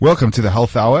Welcome to the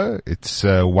Health Hour. It's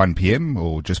 1 p.m.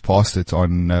 or just past it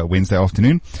on Wednesday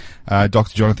afternoon.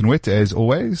 Dr. Jonathan Witt, as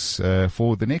always,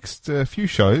 for the next few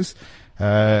shows.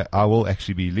 I will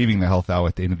actually be leaving the Health Hour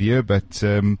at the end of the year, but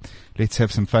let's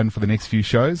have some fun for the next few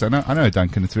shows. I know,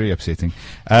 Duncan, it's very upsetting.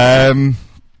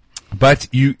 But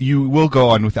you will go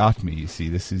on without me, you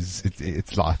see.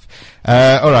 It's life.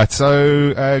 All right,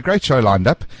 so great show lined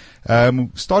up.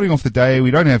 Starting off the day,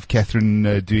 we don't have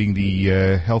Catherine doing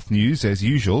the health news as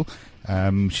usual.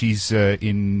 She's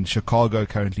in Chicago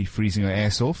currently freezing her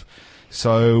ass off.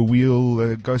 So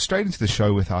we'll go straight into the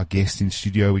show with our guest in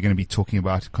studio. We're going to be talking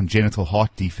about congenital heart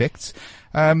defects,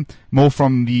 more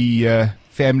from the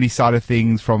family side of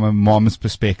things, from a mom's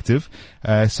perspective.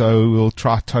 So we'll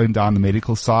try to tone down the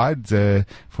medical side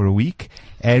for a week.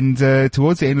 And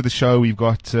towards the end of the show, we've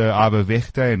got Ava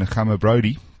Vechter and Chama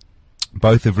Brody.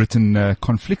 Both have written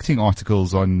conflicting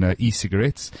articles on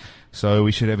e-cigarettes, so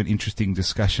we should have an interesting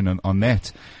discussion on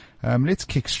that. Let's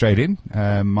kick straight in.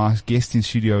 My guest in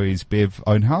studio is Bev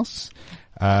Ownhouse.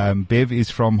 Bev is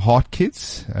from Heart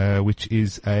Kids, which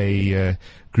is a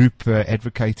group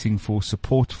advocating for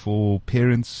support for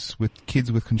parents with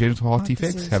kids with congenital heart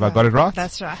defects. Have I got it right?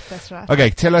 That's right.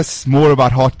 Okay, tell us more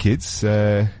about Heart Kids,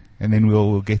 and then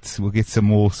we'll get some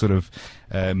more sort of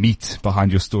meat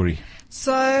behind your story.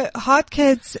 So Heart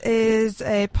Kids is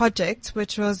a project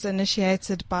which was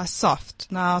initiated by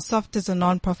SOFT. Now, SOFT is a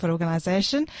non-profit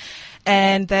organization,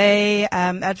 and they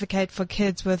advocate for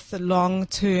kids with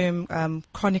long-term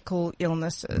chronic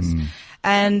illnesses.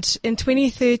 And in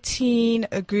 2013,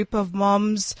 a group of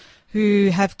moms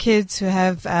who have kids who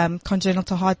have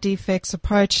congenital heart defects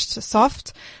approached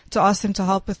SOFT to ask them to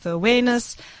help with the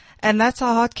awareness. And that's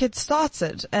how Heart Kids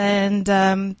started. And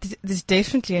there's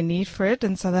definitely a need for it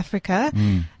in South Africa.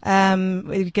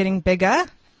 We're getting bigger.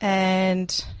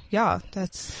 And, yeah,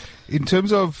 that's... In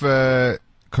terms of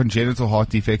congenital heart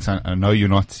defects, I know you're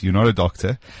not a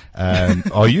doctor.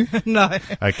 Are you? No.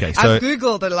 Okay, so... I've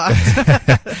Googled a lot.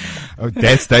 Oh,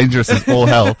 that's dangerous as all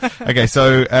hell. Okay,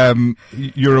 so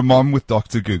you're a mom with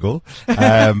Dr. Google,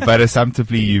 but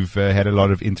assumptively you've had a lot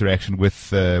of interaction with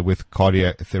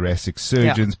cardiothoracic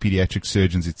surgeons, pediatric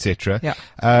surgeons, etc. Yeah.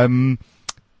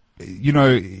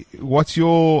 What's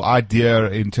your idea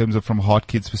in terms of from Heart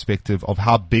Kids' perspective of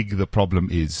how big the problem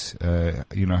is?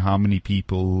 How many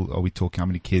people are we talking? How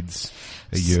many kids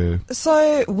a year?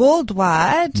 So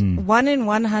worldwide, 1 in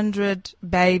 100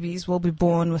 babies will be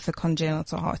born with a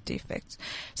congenital heart defect.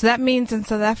 So that means in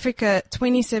South Africa,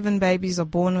 27 babies are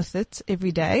born with it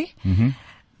every day.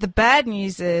 The bad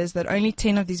news is that only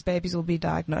 10 of these babies will be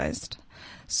diagnosed.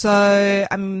 So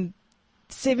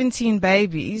 17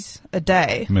 babies a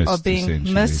day are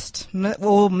being missed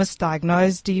or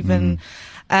misdiagnosed even.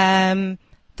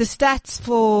 The stats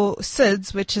for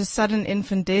SIDS, which is sudden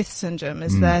infant death syndrome,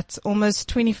 is that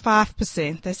almost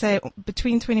 25%, they say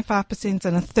between 25%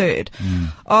 and a third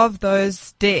of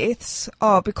those deaths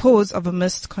are because of a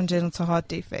missed congenital heart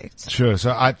defect. Sure.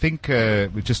 So I think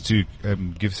just to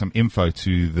give some info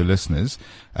to the listeners.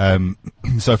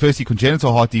 So firstly,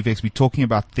 congenital heart defects, we're talking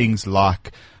about things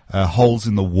like holes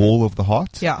in the wall of the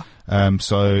heart. Yeah.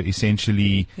 So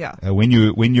essentially, when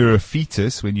you're a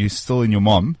fetus, when you're still in your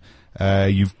mom,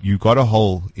 you've got a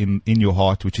hole in your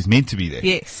heart which is meant to be there.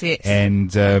 Yes.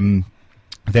 And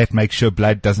that makes sure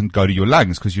blood doesn't go to your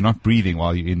lungs because you're not breathing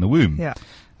while you're in the womb. Yeah.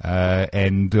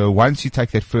 And once you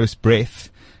take that first breath,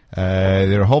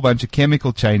 there are a whole bunch of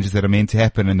chemical changes that are meant to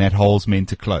happen, and that hole's meant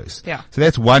to close. Yeah. So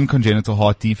that's one congenital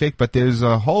heart defect, but there's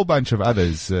a whole bunch of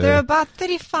others. There are about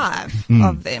 35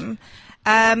 of them.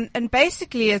 And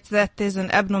basically it's that there's an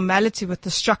abnormality with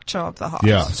the structure of the heart.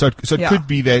 Yeah. So it could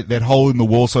be that hole in the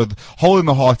wall. So the hole in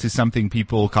the heart is something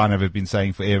people kind of have been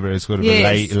saying forever as sort of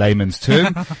a layman's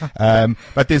term.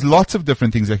 But there's lots of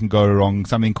different things that can go wrong.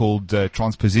 Something called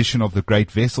transposition of the great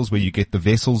vessels, where you get the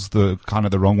vessels the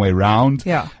wrong way round.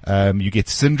 Yeah. You get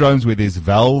syndromes where there's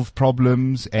valve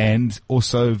problems and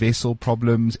also vessel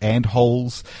problems and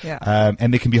holes. Yeah.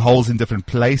 And there can be holes in different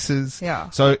places. Yeah.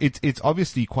 So it's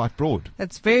obviously quite broad.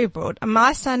 It's very broad.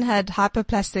 My son had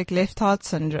hypoplastic left heart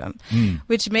syndrome,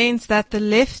 which means that the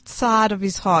left side of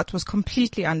his heart was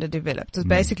completely underdeveloped. It was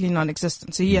basically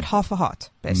non-existent. So he had half a heart,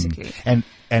 basically. And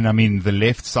I mean, the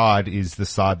left side is the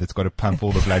side that's got to pump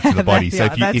all the blood to the body. So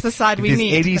that's the side we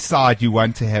need. If there's any side you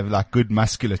want to have like good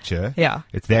musculature,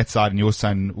 it's that side, and your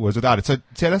son was without it. So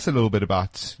tell us a little bit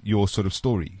about your sort of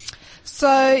story.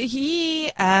 So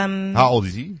he, How old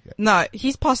is he? no,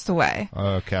 he's passed away.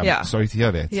 Okay, I'm Yeah. sorry to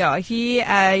hear that. Yeah, he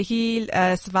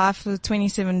survived for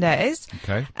 27 days.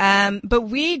 Okay. But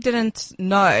we didn't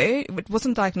know. It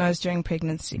wasn't diagnosed during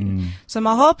pregnancy. So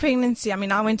my whole pregnancy, I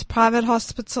mean, I went to private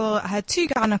hospital. I had 2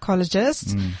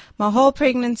 gynecologists. My whole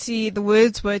pregnancy, the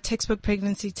words were textbook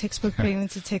pregnancy, textbook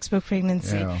pregnancy, textbook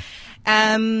pregnancy. Yeah.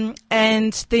 And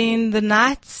then the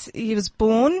night he was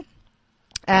born,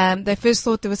 they first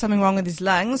thought there was something wrong with his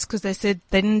lungs because they said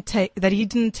he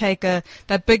didn't take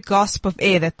that big gasp of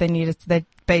air that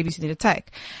babies need to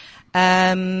take.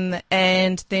 And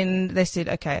then they said,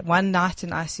 okay, 1 night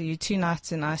in ICU, 2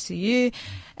 nights in ICU.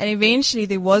 And eventually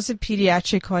there was a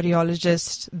pediatric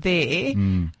cardiologist there.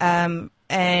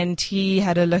 And he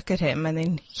had a look at him, and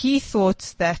then he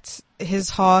thought that his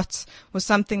heart was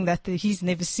something that he's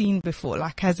never seen before,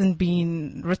 like hasn't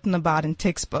been written about in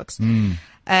textbooks.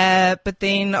 But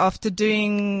then after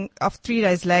 3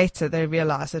 days later, they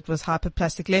realized it was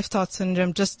hyperplastic left heart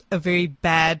syndrome, just a very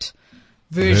bad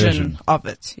version of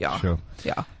it. Yeah. Sure.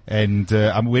 Yeah. And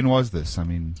when was this? I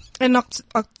mean, In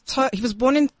October, he was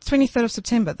born in 23rd of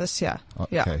September this year.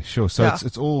 okay, Yeah. sure. So Yeah.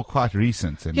 it's all quite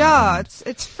recent. And, Yeah,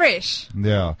 it's fresh.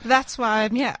 yeah. That's why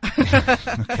I'm here.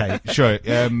 Okay, sure.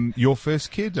 Your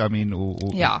first kid? I mean,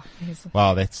 Yeah.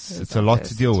 Wow, it's a lot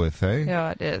to deal with, eh?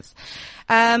 Yeah, it is.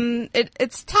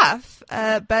 It's tough,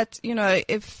 but you know,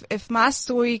 if my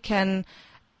story can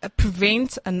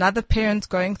prevent another parent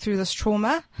going through this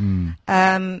trauma,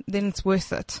 then it's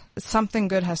worth it. Something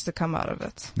good has to come out of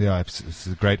it. Yeah, it's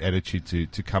a great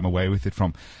attitude to come away with it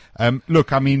from.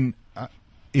 Look, I mean,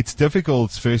 it's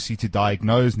difficult, firstly, to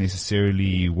diagnose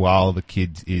necessarily while the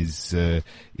kid is in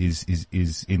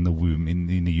the womb,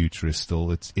 in the uterus still.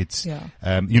 It's Yeah.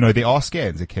 there are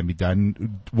scans that can be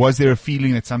done. Was there a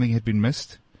feeling that something had been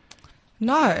missed?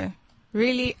 No,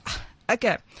 really.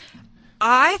 Okay.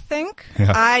 I think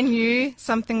Yeah. I knew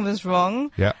something was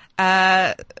wrong. Yeah.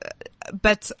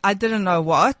 But I didn't know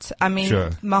what. I mean,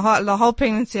 Sure. the whole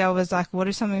pregnancy, I was like, what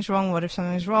if something's wrong? What if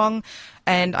something's wrong?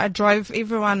 And I drove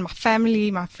everyone, my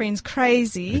family, my friends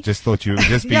crazy. I just thought you were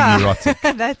just being Yeah. neurotic.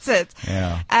 That's it.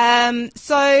 Yeah.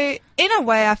 So in a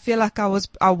way, I feel like I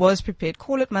was prepared.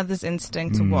 Call it mother's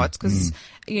instinct or what? Because,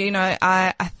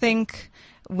 I think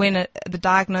when the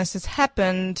diagnosis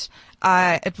happened,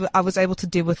 I was able to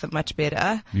deal with it much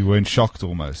better. You weren't shocked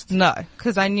almost. No,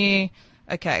 because I knew,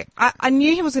 okay, I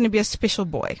knew he was going to be a special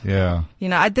boy. Yeah.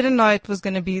 I didn't know it was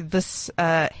going to be this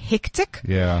hectic,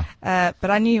 Yeah.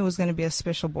 but I knew he was going to be a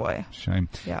special boy. Shame.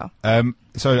 Yeah.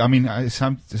 So, I mean,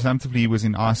 assumptively he was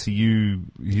in ICU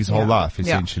his whole Yeah. life, Yeah.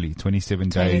 essentially. 27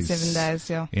 days. 27 days,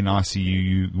 yeah. In ICU,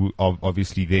 you were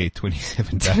obviously there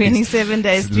 27 days. 27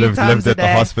 days, 3 lived times a at day.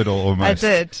 the hospital almost. I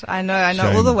did. I know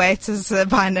Shame. all the waiters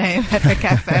by name at the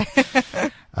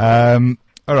cafe.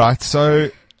 All right. So,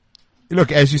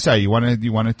 look, as you say, you want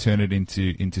to turn it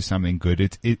into something good.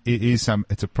 It is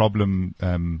it's a problem,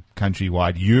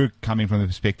 countrywide. You're coming from the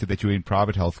perspective that you're in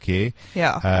private healthcare.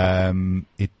 Yeah.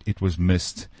 It was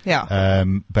missed. Yeah.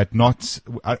 But not,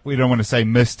 we don't want to say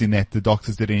missed in that the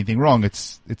doctors did anything wrong.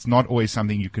 It's not always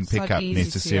something you can It's pick not up easy to,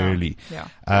 necessarily. Yeah.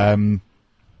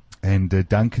 And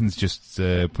Duncan's just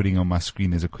putting on my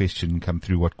screen as a question come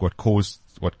through what caused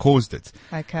it.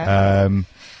 Okay.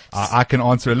 I can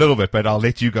answer a little bit, but I'll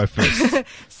let you go first.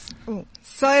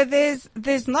 So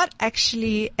there's not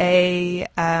actually a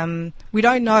we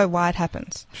don't know why it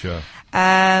happens. Sure.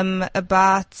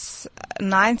 About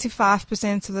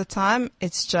 95% of the time,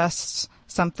 it's just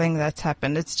something that's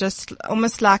happened. It's just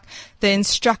almost like the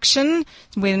instruction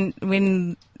when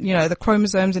the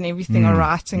chromosomes and everything are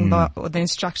writing the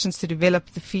instructions to develop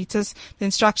the fetus. The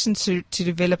instructions to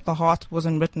develop the heart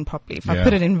wasn't written properly. If I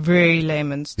put it in very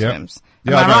layman's terms.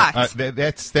 Am I right?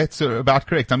 That's about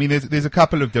correct. I mean, there's a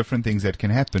couple of different things that can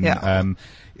happen. Yeah.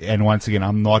 And once again,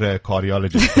 I'm not a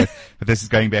cardiologist, but this is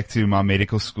going back to my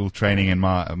medical school training and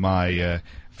my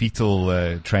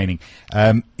fetal training.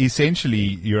 Essentially,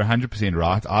 you're 100%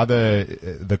 right. Either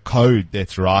the code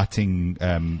that's writing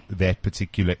that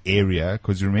particular area,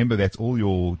 because remember that's all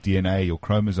your DNA, your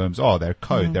chromosomes are. They're a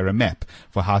code, they're a map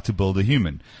for how to build a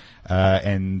human.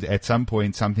 And at some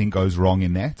point, something goes wrong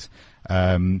in that.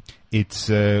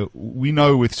 We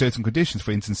know with certain conditions,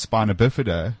 for instance, spina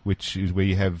bifida, which is where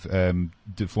you have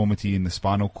deformity in the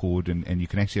spinal cord, and you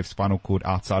can actually have spinal cord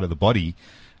outside of the body.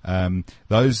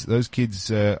 Those kids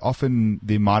often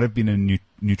there might have been a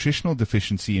nutritional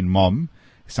deficiency in mom,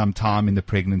 some time in the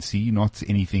pregnancy, not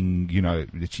anything,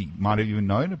 that she might have even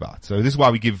known about. So this is why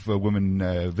we give women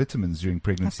vitamins during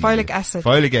pregnancy. Folic acid.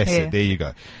 Folic acid, Yeah. there you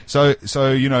go. So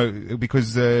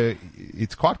because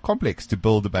it's quite complex to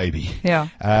build a baby. Yeah.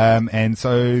 And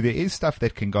so there is stuff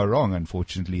that can go wrong,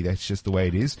 unfortunately. That's just the way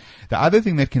it is. The other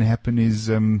thing that can happen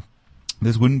is,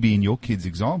 this wouldn't be in your kid's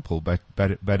example, but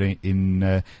in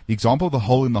the example of the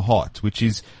hole in the heart, which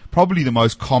is probably the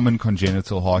most common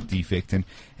congenital heart defect.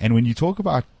 And when you talk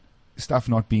about stuff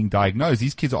not being diagnosed,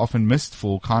 these kids are often missed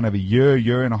for kind of a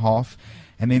year and a half,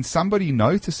 and then somebody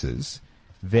notices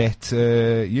that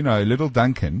little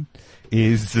Duncan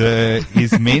is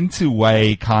meant to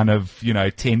weigh kind of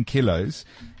 10 kilos.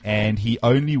 And he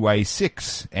only weighs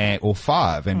 6 or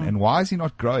 5, and why is he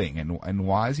not growing? And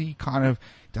why is he kind of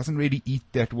doesn't really eat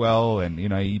that well, and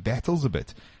he battles a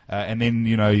bit. And then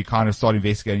you kind of start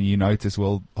investigating. You notice,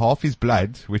 well, half his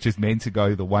blood, which is meant to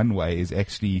go the one way, is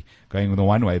actually going the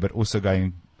one way, but also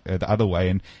going the other way,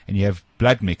 and you have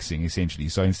blood mixing essentially.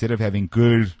 So instead of having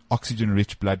good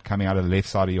oxygen-rich blood coming out of the left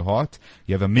side of your heart,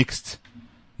 you have a mixed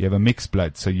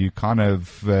blood, so you kind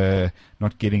of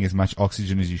not getting as much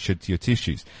oxygen as you should to your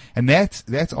tissues, and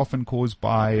that's often caused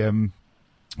by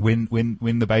when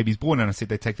the baby's born. And I said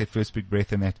they take that first big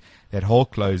breath and that hole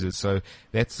closes. So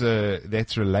that's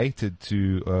related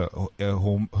to a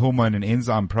hormone and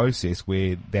enzyme process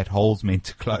where that hole's meant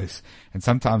to close, and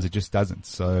sometimes it just doesn't.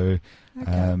 So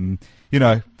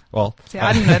well, see,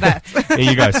 I didn't know that. There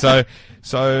you go.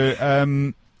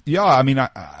 So. Yeah, I mean,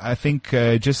 I think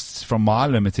just from my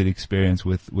limited experience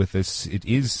with this, it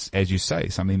is, as you say,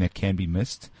 something that can be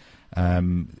missed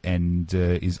and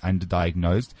is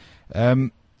underdiagnosed.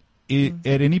 At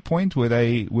any point, were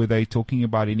they talking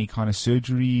about any kind of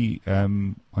surgery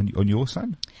on your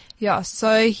son? Yeah,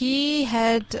 so he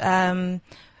had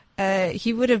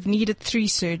he would have needed 3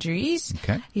 surgeries.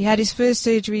 Okay. He had his first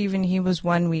surgery when he was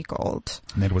 1 week old.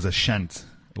 And that was a shunt.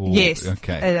 Yes.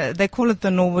 Okay. They call it the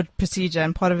Norwood procedure,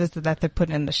 and part of it is that they put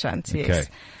in the shunt. Yes. Okay.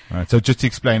 All right. So just to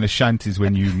explain, a shunt is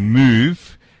when you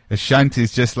move. A shunt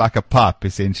is just like a pump,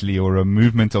 essentially, or a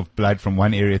movement of blood from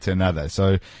one area to another.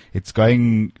 So it's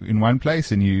going in one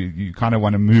place, and you kind of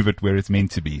want to move it where it's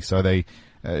meant to be. So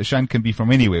a shunt can be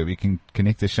from anywhere. We can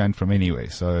connect a shunt from anywhere.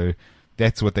 So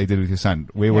that's what they did with your son.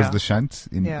 Where was the shunt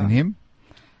in him?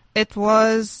 It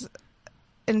was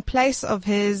in place of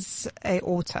his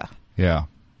aorta. Yeah.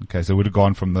 Okay, so it would have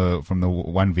gone from the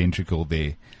one ventricle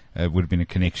there. It would have been a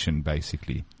connection,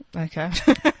 basically. Okay.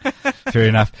 Fair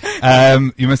enough.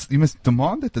 You must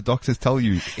demand that the doctors tell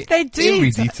you they do.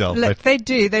 Every detail. Look, they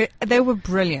do. They were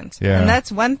brilliant. Yeah. And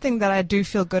that's one thing that I do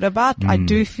feel good about. I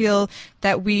do feel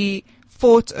that we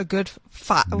fought a good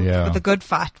fight, for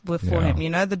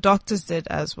him. The doctors did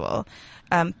as well.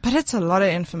 But it's a lot of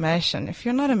information. If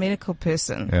you're not a medical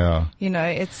person,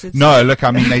 it's no. Look,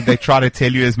 I mean, they try to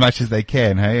tell you as much as they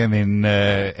can, hey, and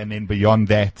then beyond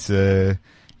that,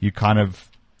 you kind of,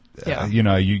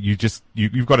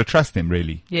 you've got to trust them,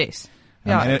 really. Yes.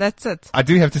 Yeah, that's it. I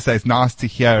do have to say, it's nice to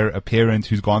hear a parent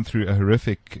who's gone through a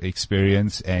horrific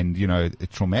experience and a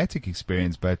traumatic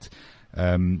experience, but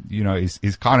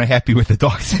is kind of happy with the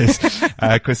doctors,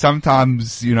 because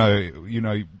sometimes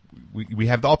we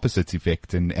have the opposite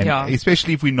effect, and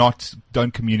especially if we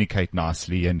don't communicate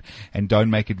nicely and don't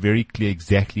make it very clear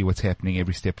exactly what's happening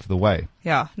every step of the way.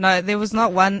 Yeah, no, there was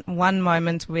not one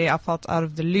moment where I felt out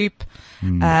of the loop.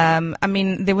 I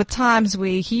mean, there were times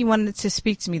where he wanted to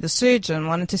speak to me, the surgeon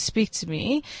wanted to speak to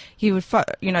me. He would,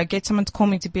 get someone to call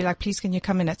me to be like, please, can you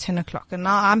come in at 10 o'clock? And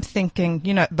now I'm thinking,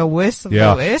 the worst of the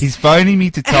worst. He's phoning me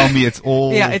to tell me it's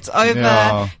all... Yeah, it's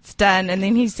over, it's done. And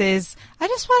then he says, I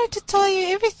just wanted to tell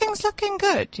you everything's looking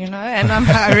good, and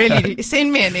I really,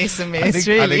 send me an SMS,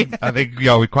 really. I think,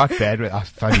 we're quite bad with a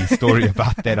funny story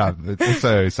about that.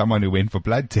 Also, someone who went for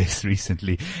blood tests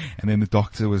recently, and then the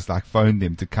doctor was phoned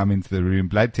them to come into the room,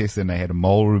 blood test, and they had a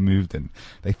mole removed, and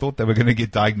they thought they were going to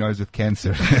get diagnosed with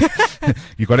cancer.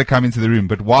 You got to come into the room,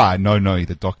 but why? No,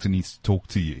 the doctor needs to talk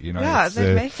to you. Yeah,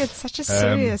 they make it such a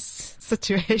serious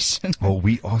situation. Well,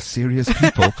 we are serious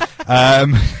people,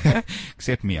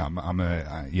 except me.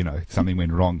 Something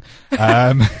went wrong.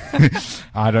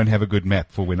 I don't have a good map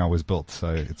for when I was built, so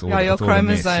it's all. Yeah, your it's all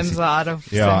chromosomes are out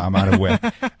of. Yeah, I'm out of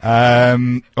whack.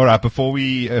 All right, before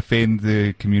we offend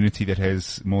the community that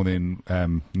has more than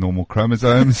normal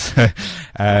chromosomes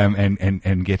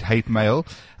and get hate mail.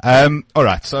 All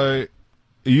right, so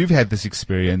you've had this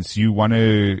experience. You want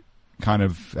to kind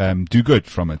of do good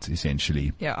from it,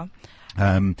 essentially. Yeah.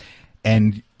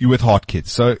 And you're with Heart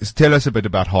Kids. So tell us a bit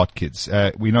about Heart Kids.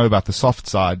 We know about the soft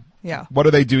side. Yeah. What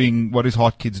are they doing? What is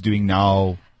Heart Kids doing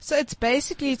now So it's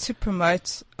basically to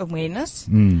promote awareness.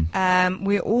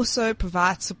 We also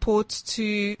provide support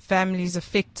to families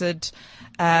affected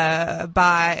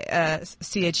by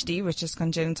CHD, which is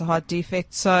congenital heart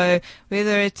defect. So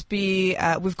whether it be,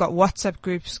 we've got WhatsApp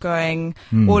groups going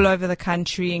all over the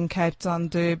country, in Cape Town,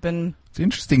 Durban. It's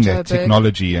interesting that Joburg.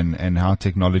 technology and how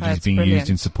technology is That's being brilliant. used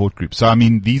in support groups. So, I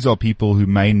mean, these are people who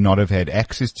may not have had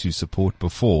access to support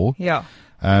before. Yeah.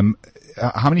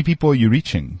 How many people are you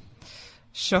reaching?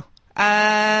 Sure.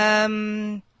 I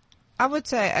would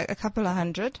say a couple of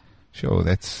hundred. Sure,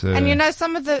 that's. And you know,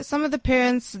 some of the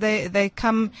parents, they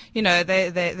come, you know,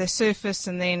 they surface,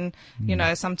 and then, you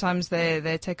know, sometimes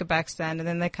they take a back stand, and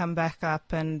then they come back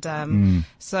up, and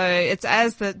so it's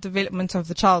as the development of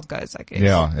the child goes, I guess.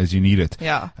 Yeah, as you need it.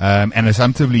 Yeah. And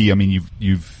assumptively, I mean,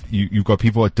 you've got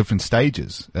people at different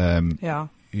stages. Yeah.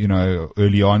 You know,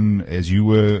 early on as you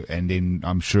were, and then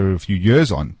I'm sure a few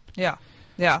years on. Yeah.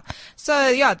 Yeah. So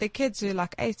yeah, the kids who are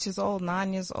like 8 years old,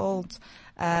 9 years old,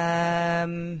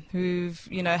 who've,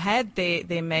 you know, had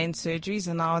their main surgeries,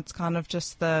 and now it's kind of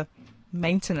just the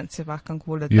maintenance, if I can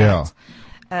call it Yeah.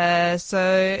 that. So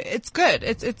it's good.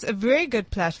 It's a very good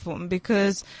platform,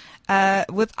 because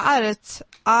without it,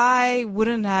 I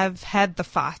wouldn't have had the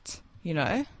fight, you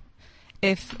know,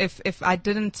 if I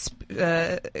didn't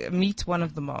meet one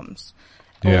of the moms.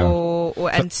 Yeah.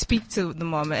 And speak to the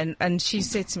mom, and she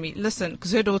said to me, listen,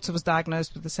 because her daughter was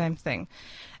diagnosed with the same thing,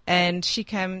 and she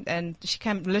came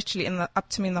literally up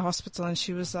to me in the hospital, and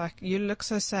she was like, you look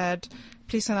so sad,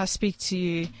 please can I speak to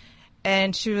you?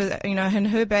 And she was, you know, and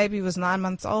her baby was 9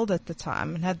 months old at the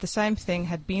time, and had the same thing,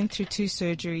 had been through 2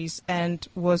 surgeries, and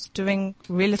was doing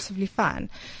relatively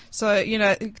fine. So, you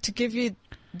know, to give you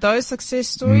those success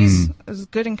stories is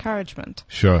good encouragement.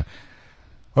 Sure.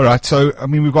 All right. So, I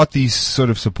mean, we've got these sort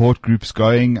of support groups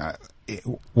going.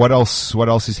 What else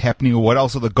is happening, or what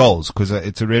else are the goals? Because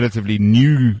it's a relatively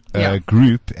new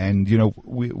group, and, you know,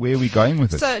 where are we going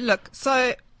with it? So, look,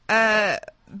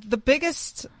 the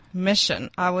biggest mission,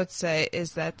 I would say,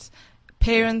 is that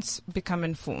parents become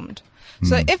informed.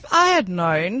 So if I had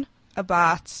known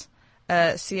about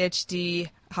CHD,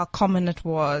 how common it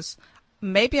was,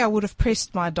 maybe I would have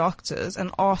pressed my doctors and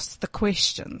asked the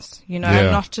questions, you know, and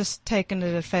not just taken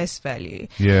it at face value.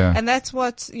 Yeah. And that's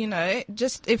what, you know,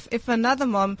 just if another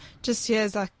mom just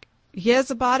hears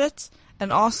about it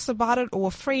and asks about it, or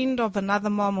a friend of another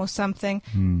mom or something,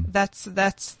 that's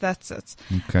it.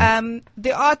 Okay.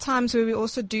 There are times where we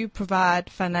also do provide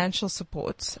financial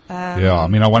support. I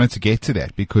mean, I wanted to get to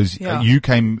that, because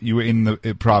you were in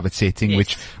the private setting,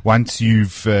 which once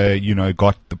you've, you know,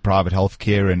 got the private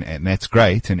healthcare, and that's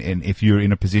great. And if you're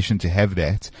in a position to have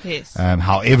that,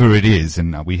 however it is,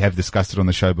 and we have discussed it on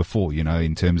the show before, you know,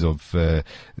 in terms of,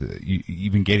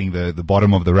 even getting the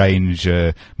bottom of the range,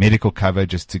 medical cover,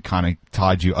 just to kind of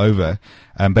tide you over.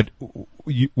 But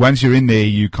once you're in there,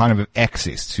 you kind of have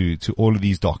access to all of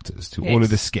these doctors, to all of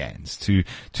the scans, to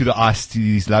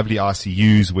these lovely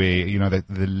ICUs where, you know,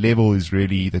 the level is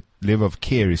really, the level of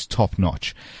care is top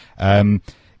notch. In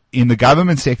the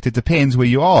government sector, it depends where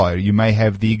you are. You may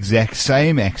have the exact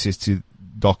same access to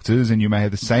doctors, and you may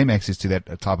have the same access to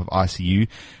that type of ICU.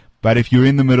 But if you're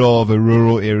in the middle of a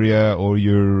rural area, or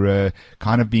you're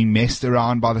kind of being messed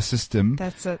around by the system,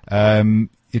 that's it.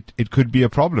 It could be a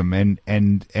problem,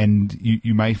 and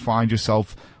you may find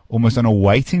yourself almost on a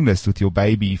waiting list with your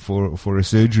baby for a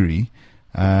surgery,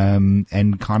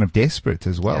 and kind of desperate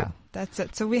as well. Yeah, that's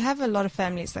it. So we have a lot of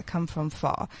families that come from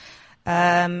far.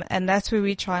 And that's where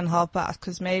we try and help out,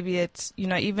 because maybe it's, you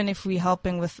know, even if we're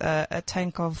helping with a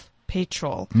tank of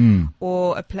petrol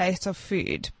or a plate of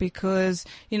food, because,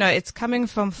 you know, it's coming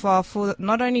from far, for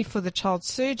not only for the child's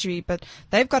surgery, but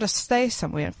they've got to stay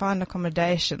somewhere and find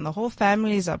accommodation. The whole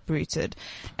family is uprooted,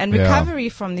 and recovery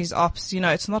from these ops, you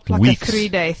know, it's not like Weeks. a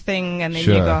 3-day thing and then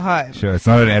you go home. Sure, it's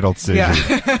not an adult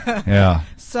surgery. Yeah.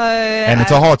 So, and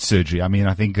it's a heart surgery. I mean,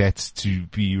 I think that's to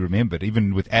be remembered.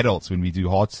 Even with adults, when we do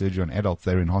heart surgery on adults,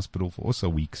 they're in hospital for also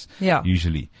weeks,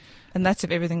 usually. And that's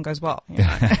if everything goes well. You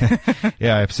know?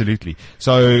 Yeah, absolutely.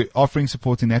 So offering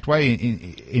support in that way.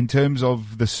 In terms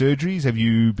of the surgeries, have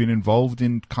you been involved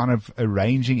in kind of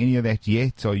arranging any of that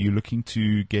yet? Are you looking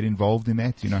to get involved in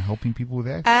that, you know, helping people with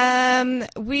that?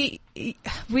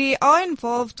 We are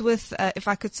involved with, if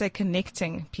I could say,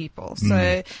 connecting people.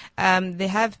 So there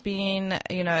have been,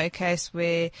 you know, a case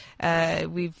where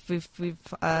we've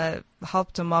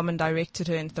helped a mom and directed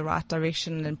her into the right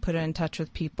direction and put her in touch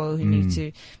with people who need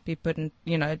to be put in,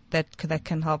 you know, that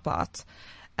can help out.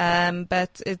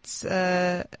 But it's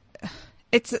the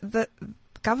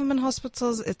government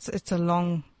hospitals. It's a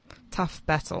long, tough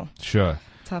battle. Sure.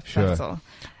 Tough battle.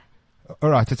 All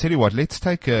right, I tell you what. Let's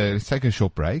take a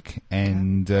short break,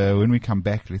 and when we come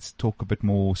back, let's talk a bit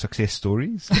more success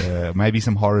stories, maybe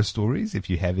some horror stories if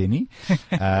you have any,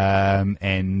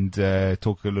 and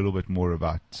talk a little bit more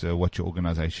about what your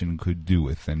organisation could do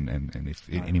with, and if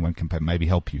anyone can maybe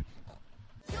help you.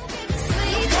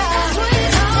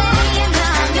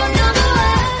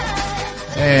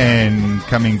 And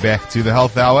coming back to the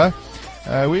Health Hour,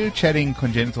 we're chatting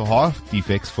congenital heart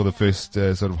defects for the first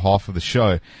sort of half of the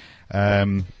show.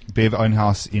 Bev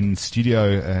Owenhouse in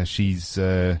studio. She's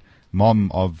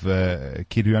mom of a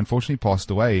kid who unfortunately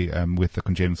passed away with a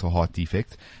congenital heart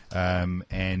defect,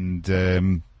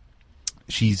 and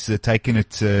she's taken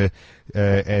it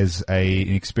as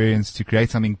an experience to create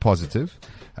something positive,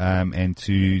 and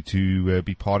to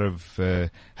be part of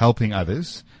helping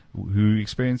others who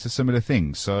experience a similar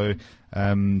thing. So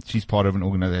she's part of an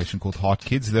organisation called Heart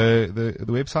Kids. The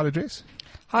website address?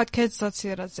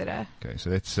 Heartkids.co.za. Okay, so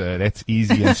that's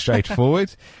easy and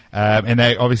straightforward. And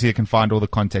they obviously can find all the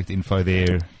contact info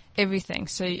there. Everything.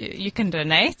 So you can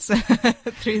donate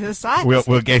through the site.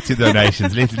 We'll get to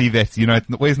donations. Let's leave that. You know,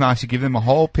 it's always nice. You give them a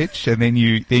whole pitch and then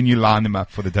you line them up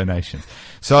for the donations.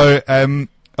 So,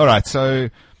 all right. So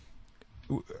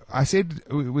I said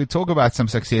we'd talk about some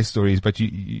success stories, but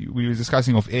we were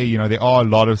discussing off air, you know, there are a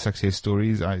lot of success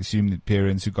stories. I assume that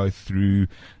parents who go through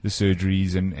the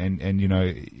surgeries and you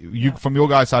know, from your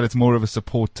guys' side, it's more of a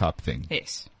support type thing.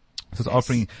 Yes. So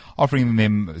it's offering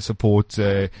them support,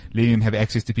 letting them have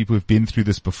access to people who've been through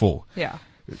this before. Yeah.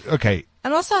 Okay.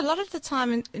 And also a lot of the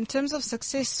time in terms of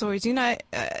success stories, you know,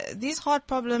 these heart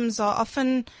problems are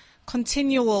often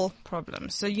continual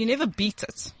problems. So you never beat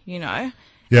it, you know.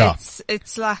 Yeah.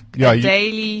 It's like a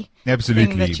daily absolutely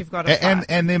thing that you've got to fight.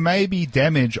 And there may be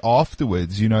damage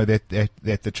afterwards, you know, that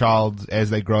the child,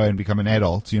 as they grow and become an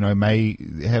adult, you know, may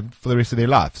have for the rest of their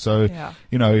life. So,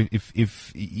 you know,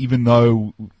 if even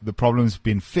though the problem's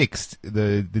been fixed,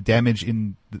 the damage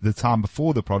in the time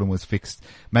before the problem was fixed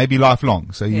may be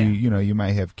lifelong. So you know, you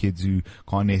may have kids who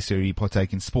can't necessarily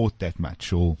partake in sport that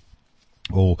much, or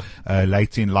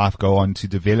later in life go on to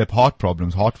develop heart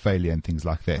problems, heart failure and things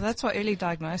like that. Well, that's why early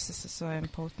diagnosis is so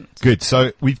important. Good.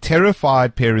 So we've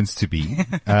terrified parents to be,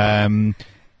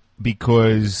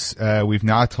 because we've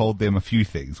now told them a few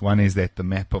things. One is that the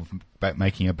map of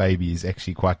making a baby is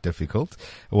actually quite difficult.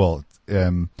 Well,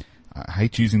 I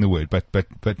hate using the word,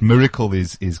 but miracle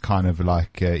is kind of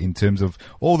like, in terms of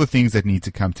all the things that need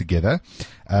to come together.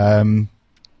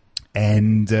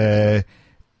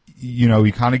 You know,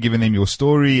 we kind of given them your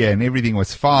story and everything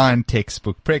was fine,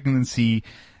 textbook pregnancy,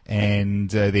 and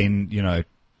then, you know,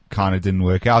 kind of didn't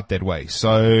work out that way.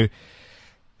 So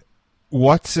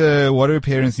what do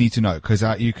parents need to know? Because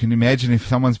you can imagine if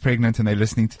someone's pregnant and they're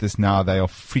listening to this now, they are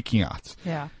freaking out.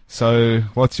 Yeah. So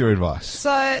what's your advice?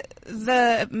 So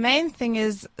the main thing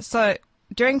is, so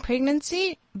during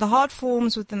pregnancy, the heart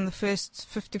forms within the first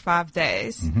 55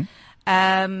 days. Mm-hmm.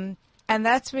 And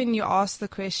that's when you ask the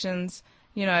questions,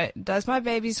 you know, does my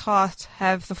baby's heart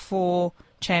have the 4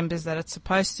 chambers that it's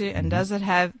supposed to? And does it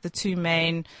have the 2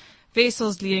 main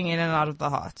vessels leading in and out of the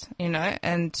heart? You know,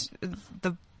 and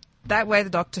that way the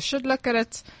doctor should look at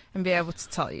it and be able to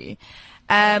tell you.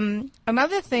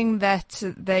 Another thing that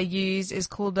they use is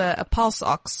called a pulse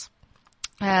ox.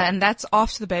 And that's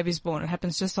after the baby's born. It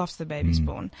happens just after the baby's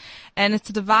born. And it's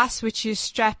a device which you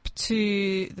strap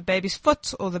to the baby's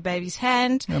foot or the baby's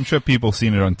hand. I'm sure people have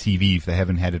seen it on TV if they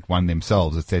haven't had it one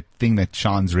themselves. It's that thing that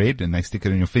shines red and they stick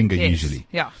it on your finger usually.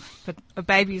 Yeah. But a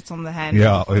baby, it's on the hand.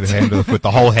 Yeah, or the hand or the foot, the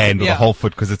whole hand or the whole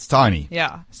foot because it's tiny.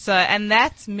 Yeah. So, and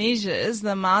that measures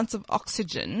the amount of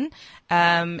oxygen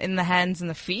in the hands and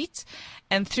the feet.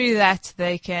 And through that,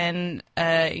 they can,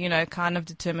 you know, kind of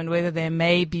determine whether there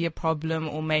may be a problem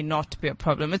or may not be a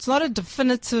problem. It's not a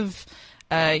definitive,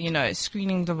 you know,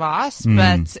 screening device,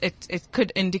 but it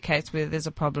could indicate whether there's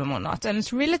a problem or not. And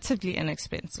it's relatively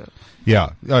inexpensive.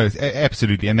 Yeah,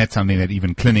 absolutely. And that's something that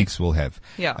even clinics will have.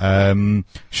 Yeah.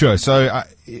 Sure. So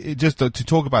just to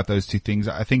talk about those two things,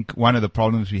 I think one of the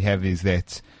problems we have is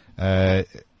that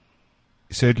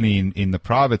certainly in the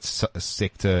private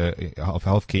sector of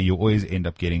healthcare, you always end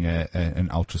up getting an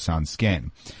ultrasound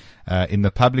scan. In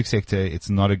the public sector, it's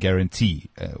not a guarantee.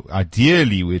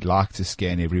 Ideally, we'd like to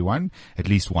scan everyone at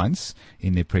least once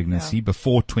in their pregnancy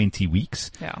before 20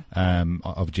 weeks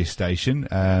of gestation.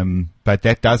 But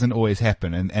that doesn't always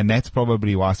happen. And that's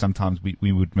probably why sometimes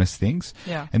we would miss things.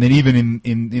 Yeah. And then even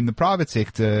in the private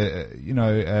sector, you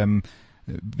know,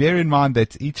 bear in mind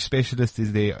that each specialist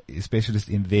is a specialist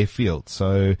in their field.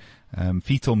 So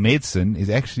fetal medicine is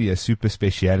actually a super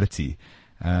speciality.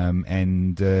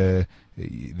 and there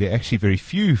are actually very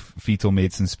few fetal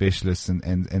medicine specialists,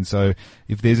 and so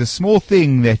if there's a small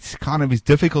thing that kind of is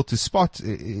difficult to spot,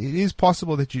 it is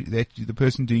possible that the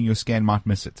person doing your scan might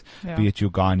miss it, be it your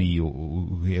gynae or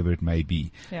whoever it may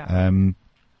be.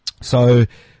 So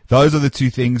those are the two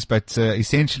things, but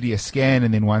essentially a scan,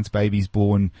 and then once baby's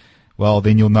born, well,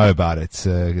 then you'll know about it.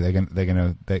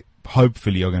 They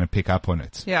hopefully are going to pick up on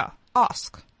it. Yeah,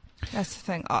 ask. That's the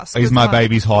thing. Ask. Is my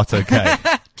baby's heart okay?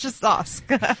 Just ask.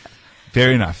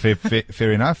 Fair enough.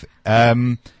 Fair enough.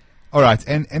 All right,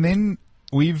 and then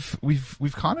we've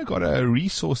kind of got a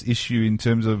resource issue in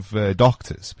terms of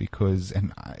doctors, because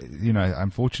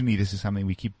unfortunately this is something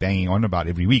we keep banging on about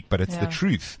every week, but it's the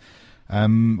truth.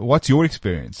 What's your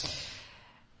experience?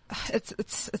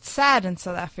 It's sad in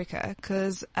South Africa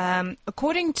because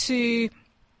according to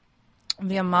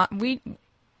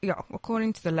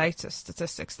according to the latest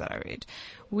statistics that I read,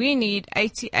 we need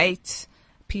 88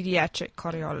 pediatric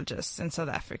cardiologists in South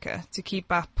Africa to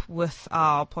keep up with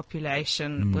our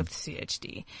population with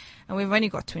CHD, and we've only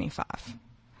got 25.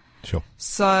 Sure.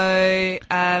 So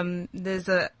there's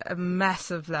a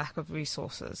massive lack of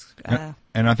resources.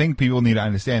 And I think people need to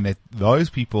understand that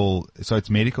those people, so it's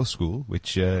medical school,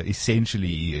 which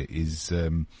essentially is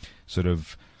sort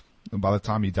of, by the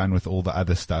time you're done with all the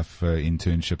other stuff,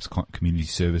 internships, community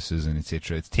services, and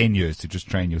etc., it's 10 years to just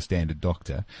train your standard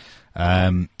doctor.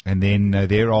 And then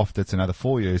thereafter, it's another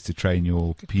 4 years to train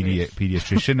your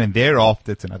pediatrician, and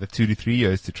thereafter, it's another 2 to 3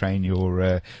 years to train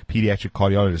your pediatric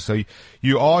cardiologist. So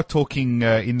you are talking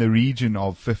in the region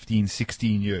of 15,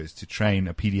 16 years to train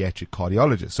a pediatric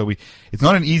cardiologist. So it's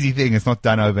not an easy thing. It's not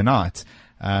done overnight.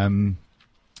 And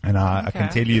I can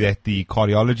tell you that the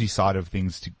cardiology side of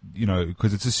things,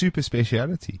 because it's a super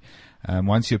speciality.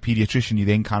 Once you're a pediatrician, you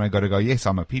then kind of got to go, yes,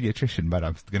 I'm a pediatrician, but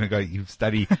I'm going to go, you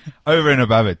study over and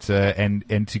above it,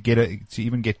 and to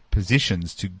even get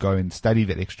positions to go and study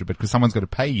that extra bit, because someone's got to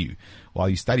pay you while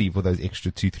you study for those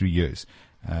extra 2-3 years.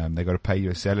 They got to pay you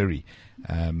a salary,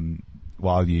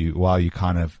 while you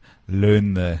kind of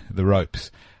learn the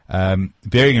ropes.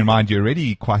 Bearing in mind you're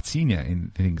already quite senior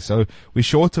in things, so we're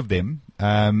short of them.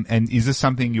 And is this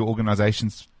something your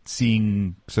organization's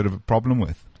seeing sort of a problem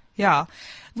with? Yeah.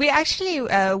 We actually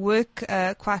work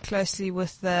quite closely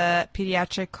with the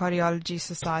Pediatric Cardiology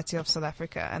Society of South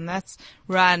Africa, and that's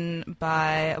run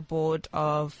by a board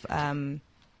of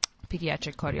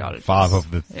pediatric cardiologists. 5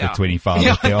 of the 25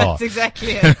 that there are. That's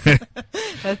exactly it.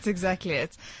 That's exactly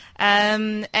it.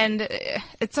 And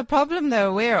it's a problem they're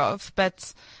aware of,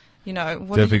 but,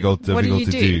 difficult to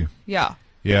do. Yeah.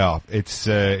 Yeah, it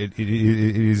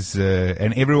is,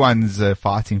 and everyone's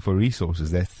fighting for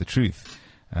resources. That's the truth.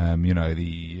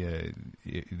 There's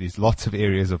lots of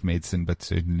areas of medicine, but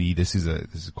certainly this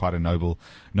is quite a noble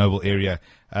area.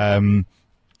 And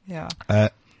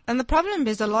the problem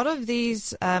is a lot of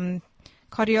these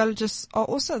cardiologists are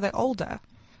also they're older,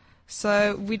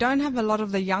 so we don't have a lot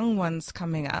of the young ones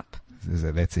coming up.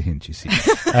 That's a hint, you see.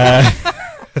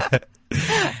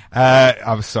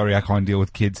 I'm sorry, I can't deal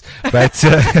with kids, but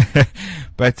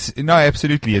no,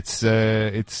 absolutely. It's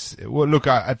well, look,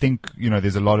 I think,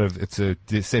 there's it's a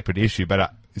separate issue,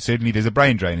 but certainly there's a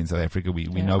brain drain in South Africa. We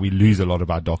know we lose a lot of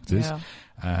our doctors.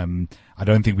 I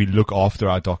don't think we look after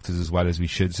our doctors as well as we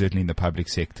should, certainly in the public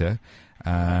sector.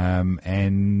 And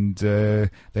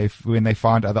when they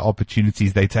find other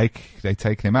opportunities, they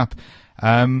take them up.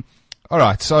 All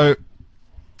right. So,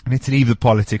 let's leave the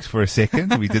politics for a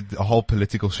second. We did a whole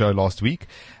political show last week.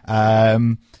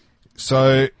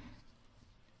 So,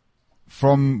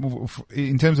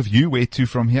 in terms of you, where to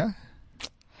from here?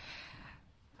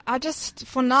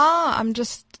 For now, I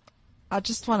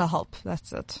just want to help.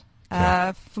 That's it.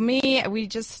 Okay. For me, we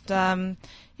just, I'm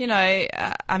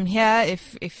here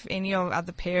if any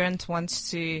other parent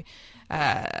wants to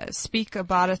speak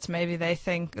about it. Maybe they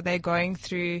think they're going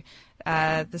through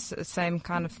the same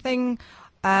kind of thing.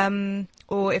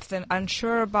 Or if they're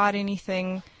unsure about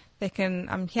anything, they can,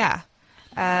 I'm here.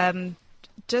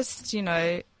 Just,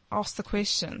 ask the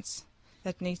questions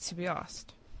that need to be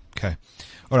asked. Okay.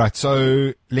 All right.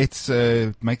 So let's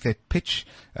make that pitch.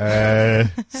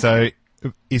 So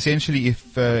essentially,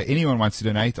 if anyone wants to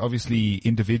donate, obviously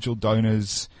individual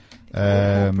donors,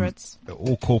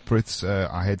 all corporates.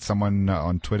 I had someone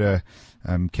on Twitter,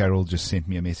 Carol, just sent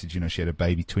me a message. She had a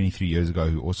baby 23 years ago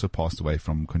who also passed away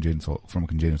from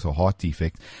congenital heart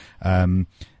defect.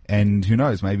 And who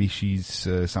knows, maybe she's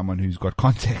someone who's got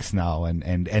contacts now,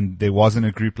 and there wasn't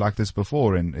a group like this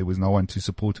before, and there was no one to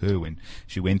support her when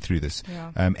she went through this.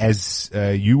 Yeah. As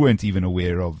you weren't even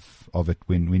aware of of it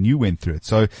when you went through it.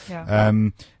 So,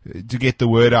 to get the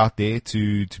word out there,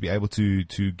 to be able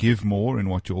to give more in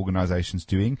what your organization's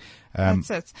doing. That's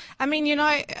it. I mean,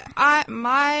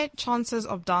 my chances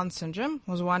of Down syndrome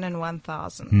was 1 in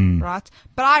 1,000, right?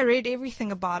 But I read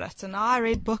everything about it, and I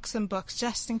read books and books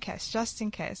just in case,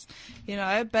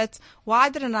 but why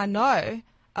didn't I know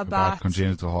about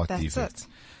congenital heart defect? That's it.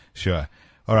 Sure.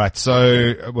 All right.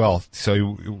 So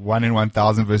 1 in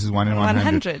 1,000 versus 1 in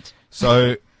 100.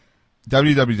 So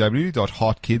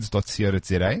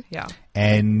www.heartkids.co.za. Yeah.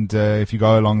 And if you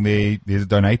go along there, there's a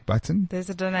donate button. There's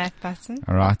a donate button.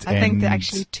 All right. I think there are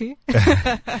actually two.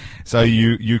 So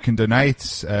you can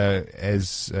donate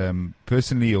as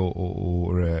personally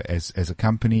or as a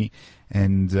company,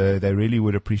 and they really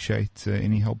would appreciate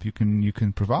any help you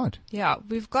can provide. Yeah,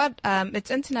 we've got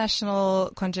it's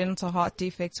International Congenital Heart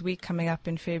Defects Week coming up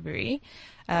in February,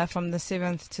 from the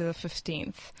 7th to the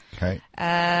 15th. Okay.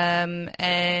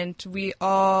 And we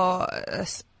are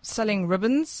selling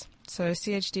ribbons. So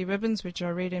CHD ribbons, which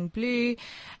are red and blue.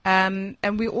 And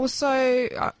we also,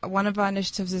 one of our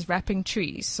initiatives is wrapping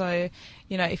trees. So,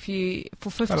 if you, for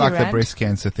 50 like Rand. the breast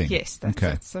cancer thing. Yes, that's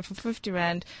it. So for 50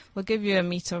 Rand, we'll give you a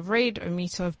meter of red, a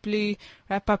meter of blue,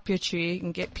 wrap up your tree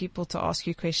and get people to ask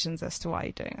you questions as to why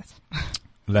you're doing it.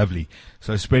 Lovely.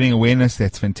 So spreading awareness,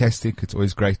 that's fantastic. It's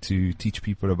always great to teach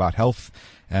people about health,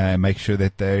 make sure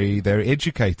that they're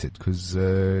educated, because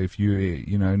if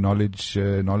knowledge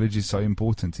is so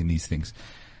important in these things.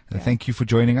 Thank you for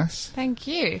joining us. Thank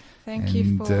you. Thank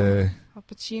you for the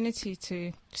opportunity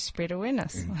to spread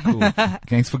awareness. Cool.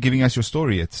 Thanks for giving us your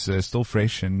story. It's still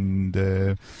fresh and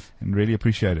really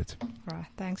appreciate it. Right.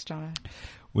 Thanks, John.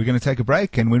 We're going to take a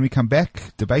break, and when we come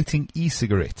back, debating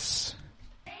e-cigarettes.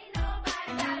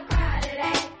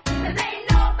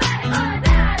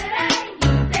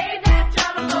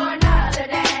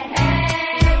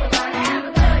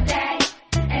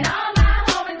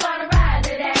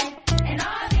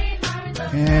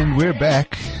 And we're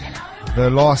back, the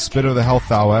last bit of the health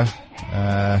hour,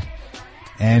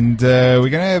 and we're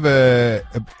going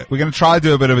to try to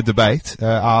do a bit of a debate.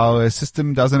 Our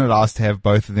system doesn't allow us to have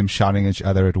both of them shouting at each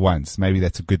other at once. Maybe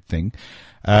that's a good thing.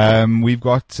 We've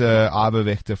got Ava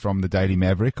Vector from the Daily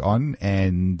Maverick on,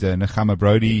 and Nechama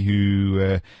Brody,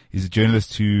 who is a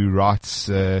journalist who writes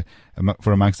for,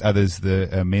 amongst others,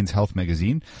 the Men's Health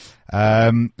magazine.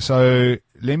 So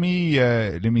let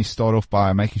me start off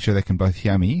by making sure they can both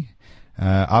hear me.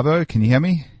 Avo, can you hear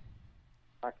me?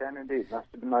 I can indeed.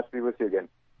 Nice to be with you again.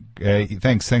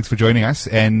 Thanks for joining us.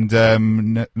 And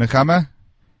Nechama,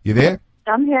 you there?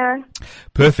 I'm here.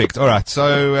 Perfect. All right.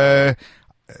 So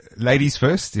ladies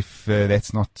first, if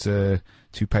that's not too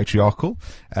patriarchal.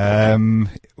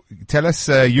 Tell us.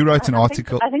 You wrote an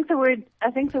article. I think the word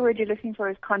you're looking for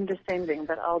is condescending,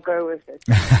 but I'll go with it.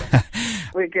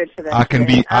 We're good for that. I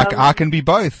can be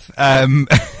both. I know.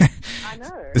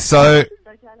 So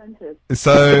talented.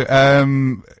 So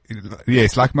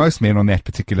yes, like most men on that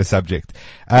particular subject.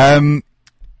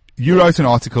 You wrote an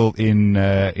article in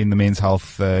the Men's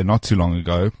Health not too long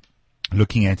ago,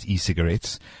 looking at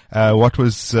e-cigarettes. What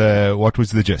was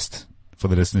the gist for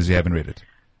the listeners who haven't read it?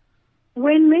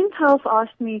 When Men's Health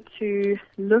asked me to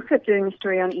look at doing a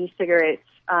story on e-cigarettes,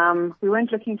 we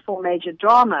weren't looking for major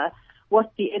drama.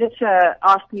 What the editor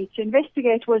asked me to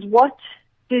investigate was, what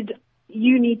did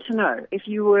you need to know? If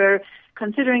you were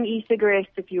considering e-cigarettes,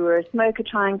 if you were a smoker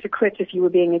trying to quit, if you were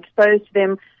being exposed to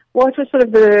them, what was sort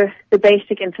of the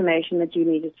basic information that you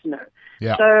needed to know?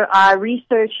 Yeah. So I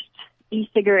researched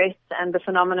e-cigarettes and the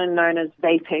phenomenon known as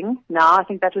vaping. Now, I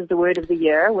think that was the word of the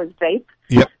year, was vape,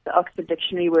 yep. The Oxford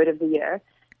Dictionary word of the year.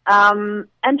 And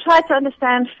tried to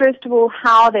understand, first of all,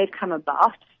 how they'd come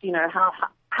about,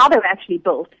 how they were actually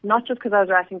built, not just because I was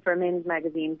writing for a men's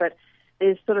magazine, but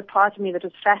there's sort of part of me that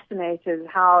was fascinated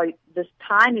how this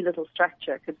tiny little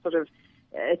structure could sort of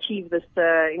achieve this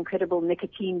incredible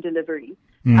nicotine delivery.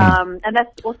 And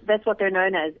that's what they're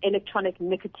known as, electronic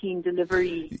nicotine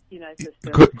delivery,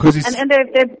 system. And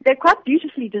they're quite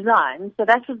beautifully designed. So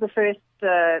that was the first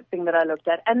thing that I looked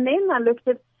at. And then I looked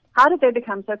at, how did they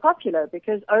become so popular?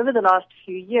 Because over the last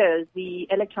few years, the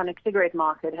electronic cigarette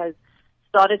market has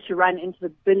started to run into the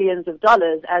billions of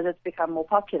dollars as it's become more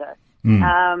popular.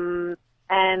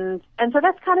 And so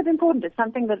that's kind of important. It's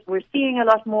something that we're seeing a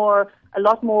lot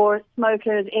more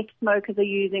smokers, ex-smokers are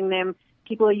using them.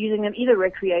 People are using them either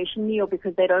recreationally or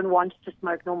because they don't want to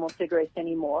smoke normal cigarettes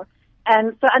anymore.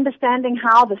 And so understanding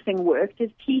how the thing works is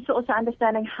key to also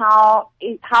understanding how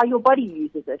your body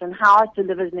uses it and how it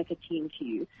delivers nicotine to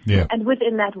you. Yeah. And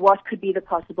within that, what could be the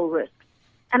possible risks.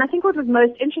 And I think what was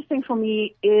most interesting for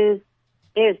me is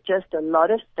there's just a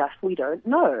lot of stuff we don't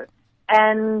know.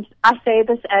 And I say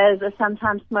this as a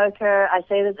sometime smoker. I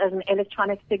say this as an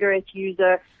electronic cigarette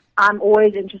user. I'm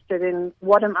always interested in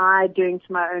what am I doing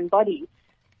to my own body.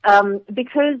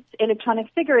 Because electronic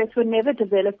cigarettes were never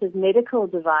developed as medical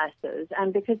devices,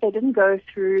 and because they didn't go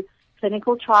through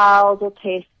clinical trials or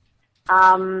tests,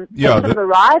 they sort of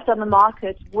arrived on the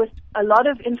market with a lot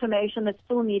of information that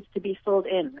still needs to be filled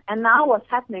in. And now what's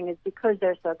happening is because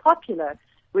they're so popular,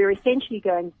 we're essentially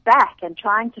going back and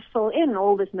trying to fill in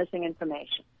all this missing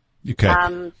information. Okay.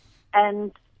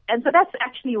 And so that's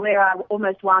actually where I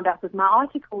almost wound up with my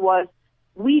article was,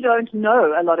 we don't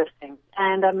know a lot of things.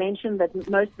 And I mentioned that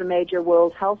most of the major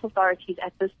world health authorities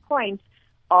at this point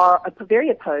are very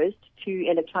opposed to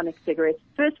electronic cigarettes.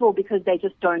 First of all, because they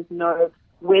just don't know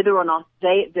whether or not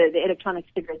the electronic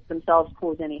cigarettes themselves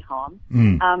cause any harm.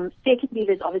 Secondly,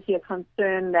 there's obviously a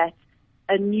concern that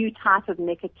a new type of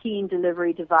nicotine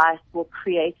delivery device will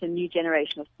create a new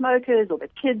generation of smokers, or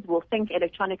that kids will think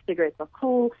electronic cigarettes are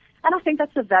cool. And I think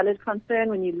that's a valid concern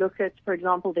when you look at, for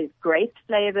example, there's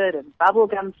grape-flavored and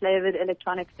bubblegum-flavored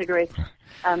electronic cigarettes.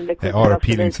 They are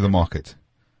appealing to the market.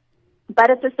 But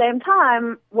at the same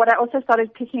time, what I also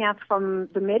started picking up from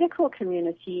the medical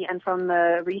community and from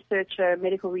the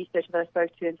medical researcher that I spoke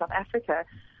to in South Africa,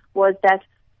 was that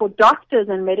for doctors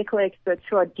and medical experts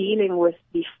who are dealing with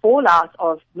the fallout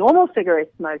of normal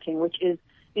cigarette smoking, which is,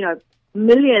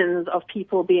 millions of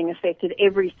people being affected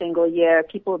every single year.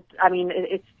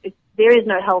 There is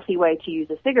no healthy way to use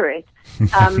a cigarette.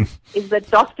 Is that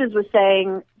doctors were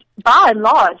saying, by and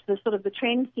large, the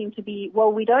trend seemed to be, well,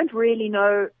 we don't really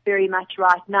know very much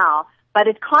right now, but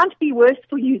it can't be worse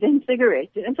for you than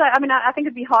cigarettes. And so, I think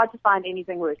it'd be hard to find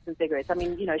anything worse than cigarettes.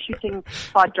 Shooting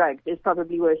hard drugs is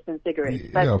probably worse than cigarettes.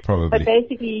 Yeah, probably. But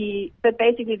basically,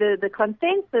 the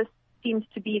consensus seems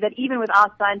to be that even with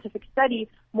our scientific study,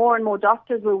 more and more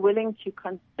doctors were willing to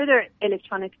consider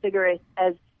electronic cigarettes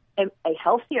as a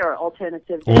healthier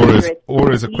alternative.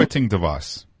 Or as a quitting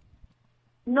device.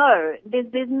 No,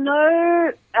 there's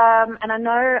no, and I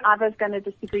know Ivo's going to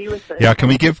disagree with this. Yeah, can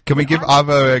we give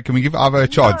Ivo a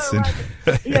chance? No,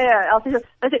 yeah,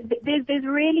 there's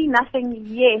really nothing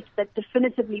yet that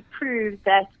definitively proves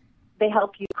that they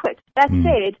help you quit. That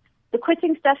said, the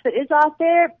quitting stuff that is out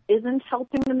there isn't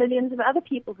helping the millions of other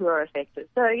people who are affected.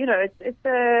 So it's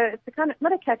a kind of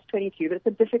not a catch-22, but it's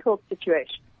a difficult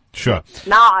situation. Sure.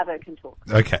 Now Ivo can talk.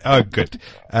 Okay. Oh, good.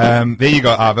 There you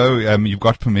go, Ivo. You've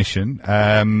got permission.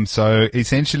 So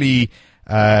essentially,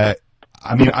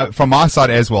 from my side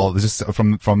as well, just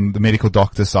from the medical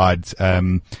doctor side,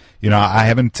 I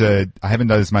haven't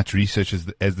done as much research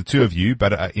as the two of you,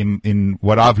 but in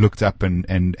what I've looked up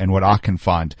and what I can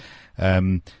find,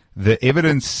 the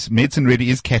evidence, medicine really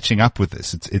is catching up with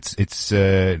this.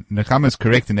 Nakama is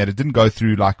correct in that it didn't go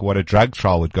through like what a drug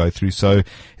trial would go through. So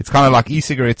it's kind of like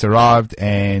e-cigarettes arrived,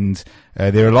 and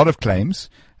there are a lot of claims,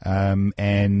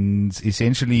 and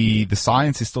essentially the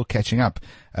science is still catching up.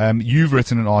 You've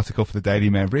written an article for the Daily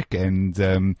Maverick,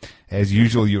 and as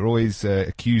usual, you're always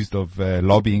accused of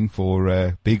lobbying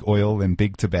for big oil and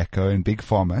big tobacco and big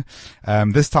pharma.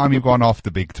 This time you've gone after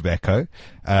big tobacco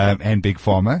and big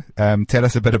pharma. Tell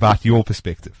us a bit about your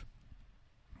perspective.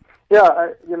 Yeah,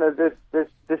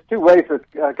 there's two ways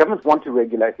that governments want to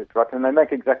regulate it, right? And they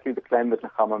make exactly the claim that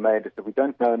Nakama made, is that we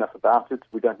don't know enough about it,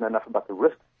 we don't know enough about the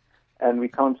risks, and we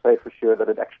can't say for sure that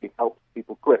it actually helps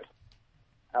people quit.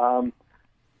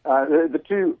 The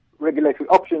two regulatory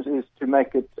options is to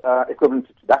make it equivalent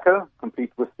to tobacco,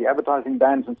 complete with the advertising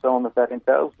bans and so on that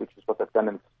entails, which is what they've done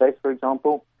in the States, for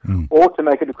example, or to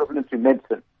make it equivalent to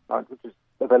medicine, right, which is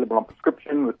available on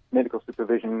prescription with medical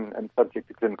supervision and subject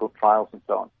to clinical trials and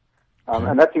so on.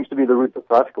 And that seems to be the route that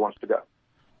South Africa wants to go.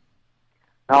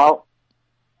 Now,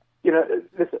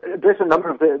 let's address a number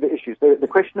of the issues. The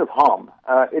question of harm,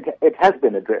 it has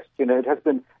been addressed.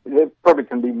 There probably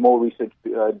can be more research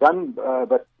done,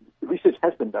 but research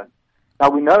has been done. Now,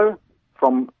 we know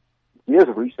from years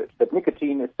of research that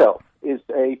nicotine itself is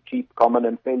a cheap, common,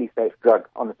 and fairly safe drug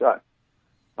on its own.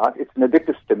 Right? It's an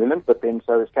addictive stimulant, but then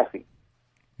so is caffeine.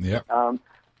 Yeah.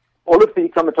 All of the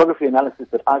chromatography analysis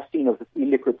that I've seen of this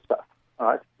e-liquid stuff,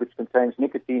 right, which contains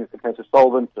nicotine, it contains a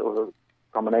solvent or a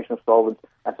combination of solvents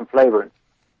and some flavorants,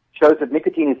 shows that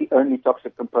nicotine is the only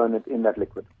toxic component in that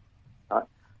liquid. Right?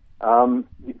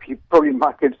 You probably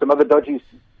might get some other dodgy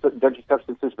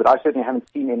substances, but I certainly haven't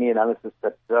seen any analysis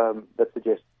that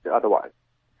suggests otherwise.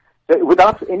 So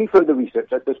without any further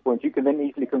research at this point, you can then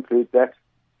easily conclude that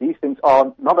these things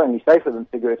are not only safer than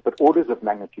cigarettes, but orders of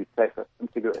magnitude safer than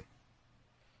cigarettes.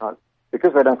 Right?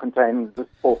 because they don't contain this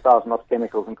 4,000 odd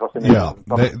chemicals and carcinogens.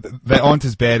 Yeah, they aren't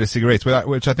as bad as cigarettes,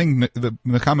 which I think the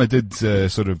Nakama did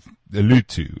sort of allude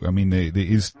to. I mean, there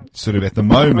is sort of at the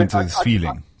moment this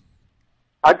feeling.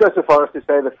 I'd go so far as to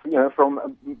say that,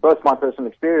 from both my personal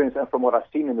experience and from what I've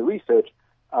seen in the research,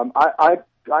 I'd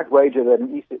wager that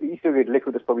an e-cigarette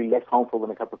liquid is probably less harmful than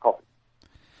a cup of coffee.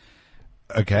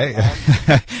 Okay.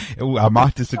 I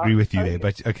might disagree with you there,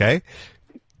 but okay.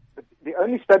 The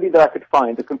only study that I could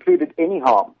find that concluded any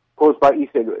harm caused by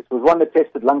e-cigarettes was one that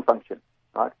tested lung function,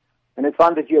 right? And it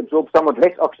found that you absorb somewhat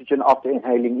less oxygen after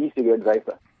inhaling e-cigarette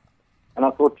vapor. And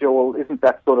I thought, well, isn't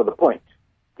that sort of the point?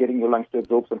 Getting your lungs to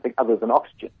absorb something other than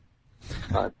oxygen.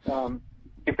 Right? The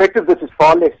effect of this is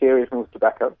far less serious than with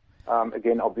tobacco,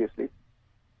 again, obviously.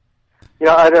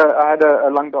 I had a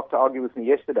lung doctor argue with me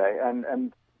yesterday,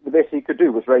 and the best he could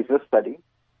do was raise this study,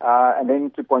 and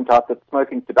then to point out that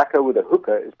smoking tobacco with a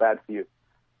hookah is bad for you.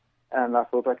 And I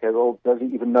thought, okay, well, does he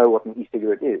even know what an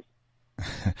e-cigarette is?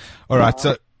 All right.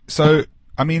 So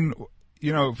I mean,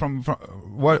 from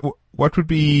what would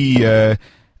be,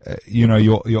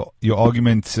 your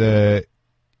argument?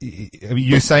 I mean,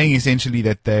 you're saying essentially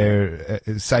that they're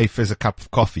safe as a cup of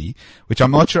coffee, which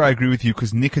I'm not sure I agree with you,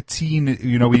 because nicotine,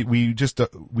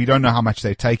 we don't know how much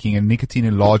they're taking, and nicotine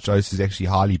in large doses is actually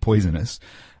highly poisonous.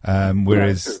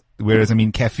 Whereas I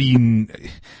mean, caffeine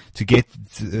to get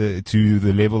to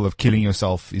the level of killing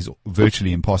yourself is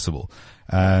virtually impossible.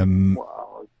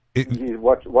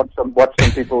 Watch some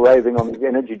people raving on these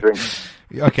energy drinks.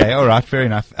 Okay, all right, fair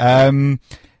enough.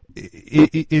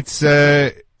 It's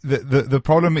the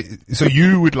problem. So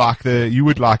you would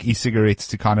like e-cigarettes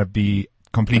to kind of be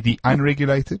completely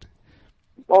unregulated?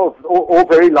 Or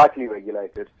very lightly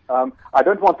regulated. I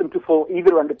don't want them to fall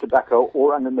either under tobacco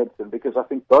or under medicine, because I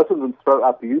think both of them throw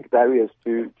up huge barriers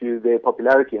to their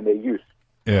popularity and their use.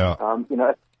 Yeah.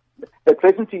 They're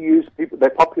pleasant to use. They're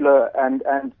popular,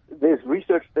 and there's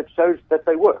research that shows that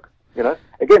they work.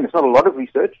 Again, it's not a lot of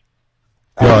research.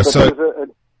 Yeah. So there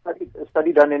was a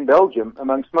study done in Belgium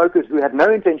among smokers who had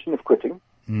no intention of quitting.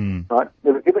 Right?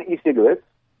 They were given e-cigarettes.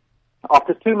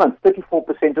 After 2 months,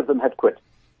 34% of them had quit.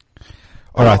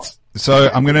 All right.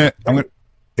 So I'm gonna.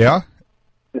 Yeah.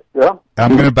 Yeah.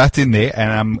 I'm going to butt in there,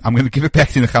 and I'm going to give it back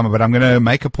to Nakama, but I'm going to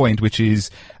make a point, which is,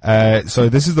 so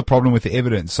this is the problem with the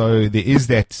evidence. So there is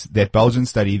that Belgian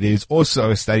study. There's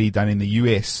also a study done in the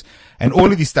US, and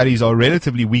all of these studies are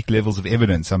relatively weak levels of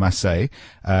evidence, I must say.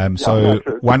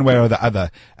 One way or the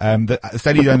other. The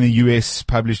study done in the US,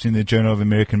 published in the Journal of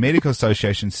American Medical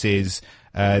Association, says,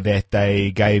 that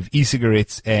they gave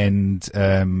e-cigarettes and,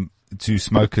 to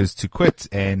smokers to quit,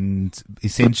 and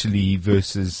essentially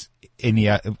versus any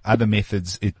other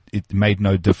methods, it made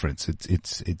no difference.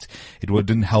 It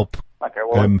wouldn't help. Okay,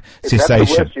 well,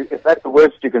 cessation. If that's the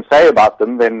worst you can say about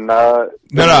them, then no.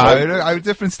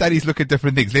 Different studies look at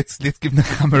different things. Let's give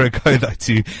Nakama a go though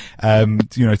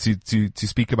to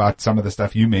speak about some of the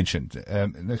stuff you mentioned.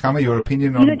 Nakama, your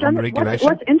opinion on regulation?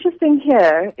 What's interesting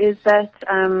here is that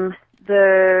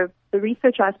the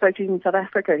researcher I spoke to in South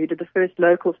Africa, who did the first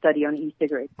local study on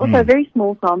e-cigarettes, also a very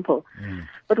small sample.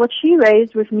 But what she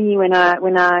raised with me when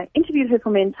I interviewed her for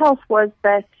Men's Health was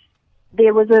that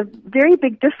there was a very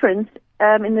big difference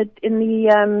in the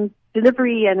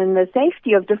delivery and in the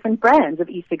safety of different brands of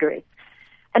e-cigarettes.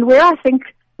 And where I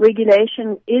think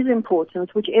regulation is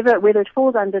important, whether it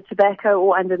falls under tobacco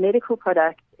or under medical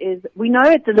products, is we know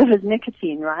it delivers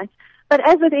nicotine, right? But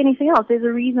as with anything else, there's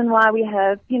a reason why we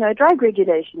have, drug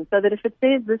regulation, so that if it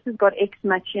says this has got X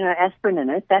much, aspirin in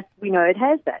it, we know it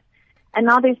has that. And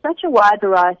now there's such a wide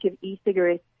variety of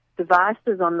e-cigarette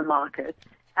devices on the market.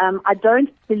 I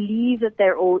don't believe that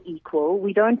they're all equal.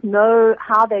 We don't know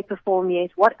how they perform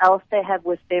yet, what else they have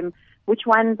with them, which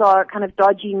ones are kind of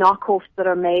dodgy knockoffs that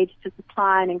are made to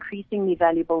supply an increasingly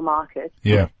valuable market.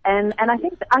 Yeah. And I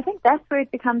think that's where it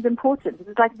becomes important.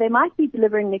 It's like they might be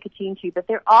delivering nicotine to you, but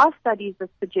there are studies that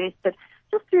suggest that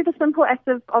just through the simple act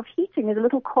of heating, there's a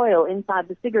little coil inside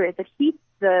the cigarette that heats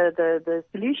the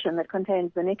solution that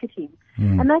contains the nicotine.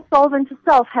 And that solvent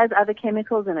itself has other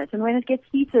chemicals in it. And when it gets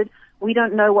heated, we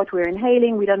don't know what we're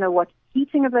inhaling. We don't know what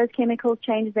heating of those chemicals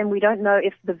changes them. We don't know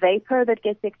if the vapor that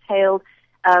gets exhaled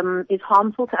is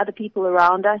harmful to other people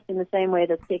around us in the same way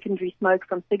that secondary smoke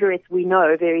from cigarettes we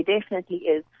know very definitely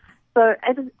is. So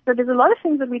there's a lot of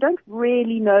things that we don't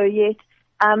really know yet.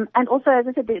 And also, as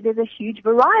I said, there's a huge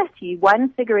variety.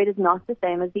 One cigarette is not the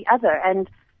same as the other. And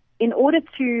in order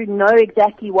to know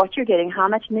exactly what you're getting, how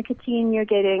much nicotine you're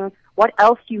getting, what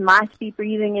else you might be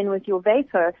breathing in with your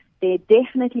vapor, there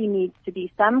definitely needs to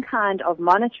be some kind of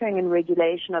monitoring and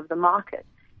regulation of the market.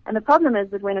 And the problem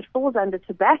is that when it falls under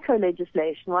tobacco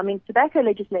legislation, well, I mean, tobacco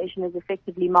legislation is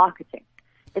effectively marketing.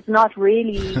 It's not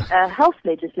really health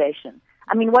legislation.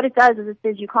 I mean, what it does is it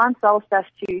says you can't sell stuff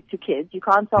to kids. You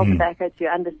can't sell tobacco to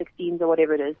under 16s or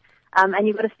whatever it is. And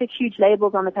you've got to stick huge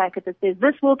labels on the packet that says,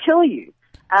 this will kill you.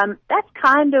 That's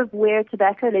kind of where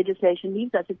tobacco legislation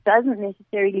leaves us. It doesn't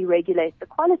necessarily regulate the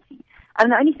quality.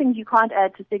 And the only things you can't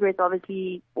add to cigarettes,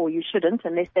 obviously, or you shouldn't,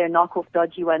 unless they're knockoff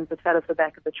dodgy ones that fell off the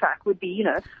back of the truck, would be,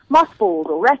 mothballs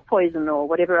or rat poison or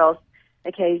whatever else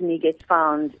occasionally gets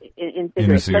found in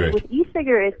cigarettes. But with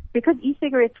e-cigarettes, because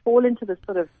e-cigarettes fall into this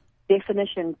sort of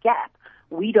definition gap,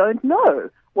 we don't know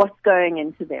what's going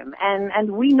into them.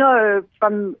 And we know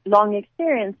from long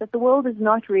experience that the world is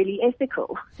not really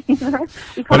ethical. We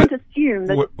can't assume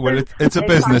that... Well, it's a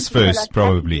business first,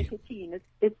 probably.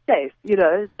 It's safe,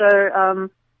 So,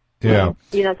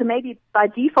 so maybe by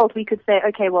default we could say,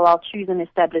 okay, well, I'll choose an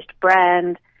established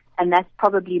brand, and that's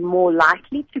probably more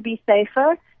likely to be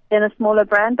safer than a smaller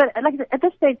brand. But like at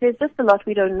this stage, there's just a lot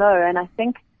we don't know, and I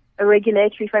think a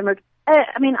regulatory framework,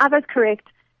 Ivo's correct,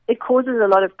 it causes a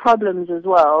lot of problems as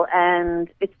well, and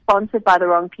it's sponsored by the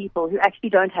wrong people who actually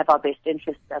don't have our best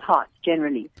interests at heart,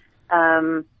 generally.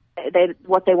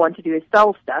 What they want to do is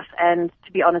sell stuff, and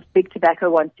to be honest, big tobacco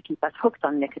wants to keep us hooked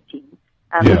on nicotine,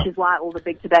 which is why all the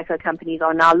big tobacco companies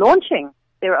are now launching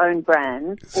their own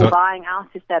brands or buying out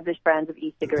established brands of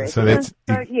e-cigarettes. So yes,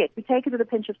 we take it with a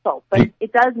pinch of salt, but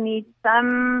it does need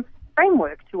some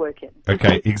framework to work in.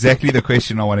 Okay, exactly the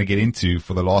question I want to get into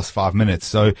for the last 5 minutes.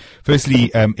 So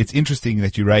firstly, it's interesting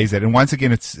that you raise that, and once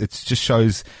again, it just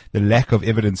shows the lack of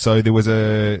evidence. So there was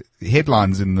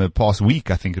headlines in the past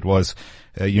week, I think it was,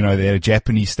 a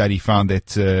Japanese study found that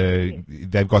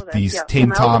they've got these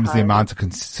 10 times the amount of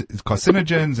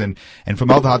carcinogens and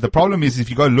formaldehyde. The problem is if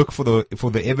you go look for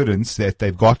the evidence that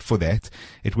they've got for that,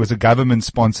 it was a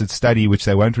government-sponsored study which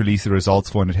they won't release the results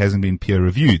for, and it hasn't been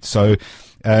peer-reviewed. So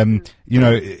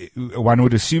one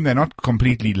would assume they're not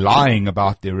completely lying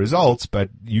about their results, but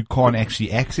you can't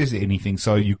actually access anything,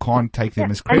 so you can't take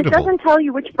them as credible. And it doesn't tell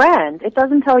you which brand. It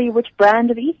doesn't tell you which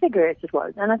brand of e-cigarettes it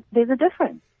was, and there's a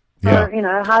difference. Yeah.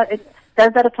 So,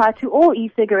 does that apply to all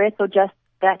e-cigarettes or just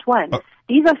that one?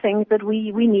 These are things that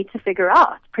we need to figure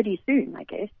out pretty soon, I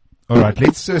guess. All right,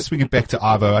 let's swing it back to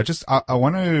Ivo. I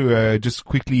want to just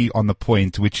quickly on the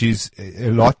point, which is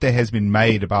a lot that has been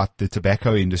made about the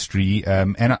tobacco industry.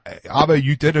 And Ivo,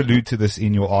 you did allude to this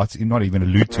in your article, not even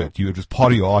allude to it. It was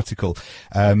part of your article.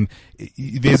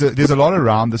 There's a lot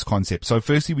around this concept. So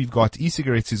firstly, we've got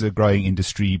e-cigarettes is a growing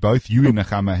industry. Both you and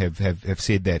Nakama have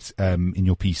said that in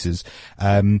your pieces.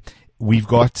 We've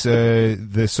got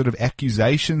the sort of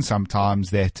accusation sometimes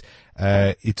that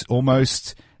it's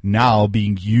almost now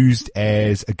being used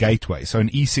as a gateway. So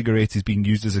an e-cigarette is being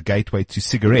used as a gateway to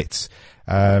cigarettes.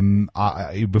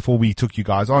 Before we took you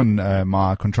guys on,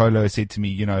 my controller said to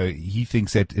me, he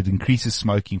thinks that it increases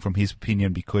smoking from his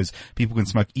opinion because people can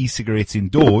smoke e-cigarettes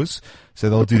indoors. So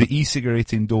they'll do the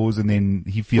e-cigarette indoors, and then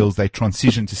he feels they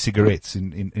transition to cigarettes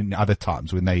in other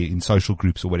times when they in social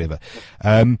groups or whatever.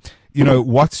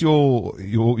 What's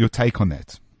your take on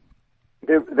that?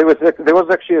 There was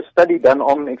actually a study done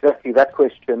on exactly that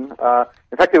question.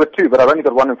 In fact, there were two, but I've only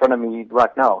got one in front of me right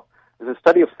now. There's a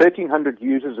study of 1,300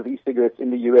 users of e-cigarettes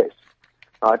in the U.S.,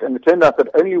 right? And it turned out that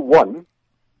only one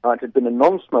had been a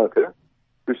non-smoker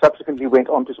who subsequently went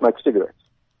on to smoke cigarettes.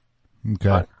 Okay.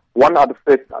 Right? One out of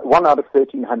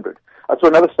 1,300. I saw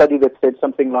another study that said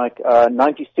something like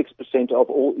 96% of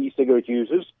all e-cigarette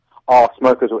users are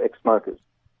smokers or ex-smokers.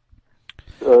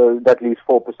 So that leaves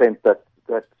 4% that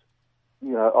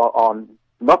are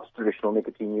not traditional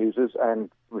nicotine users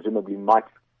and presumably might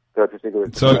go to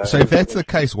cigarettes. So if that's the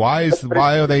case, why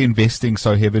are they investing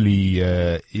so heavily?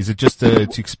 Is it just to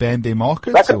expand their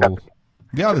markets?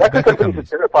 Tobacco companies are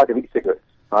terrified of e-cigarettes,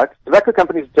 right? Tobacco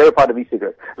companies are terrified of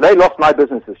e-cigarettes. They lost my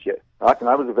business this year, right? And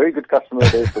I was a very good customer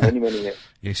of theirs for many, many years.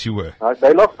 Yes, you were. Right?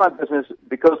 They lost my business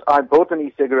because I bought an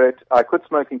e-cigarette, I quit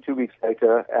smoking 2 weeks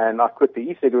later, and I quit the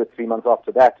e-cigarette 3 months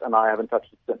after that, and I haven't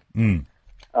touched it since.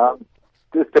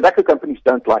 The tobacco companies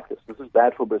don't like this. This is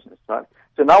bad for business, right?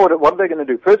 So now what are they going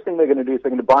to do? First thing they're going to do is they're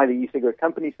going to buy the e-cigarette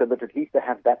companies so that at least they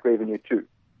have that revenue too,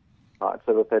 right?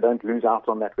 So that they don't lose out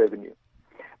on that revenue.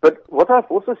 But what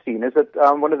I've also seen is that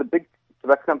one of the big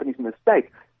tobacco companies in the state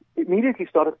immediately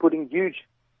started putting huge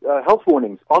health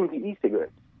warnings on the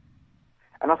e-cigarettes.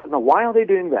 And I said, now why are they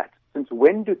doing that? Since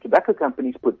when do tobacco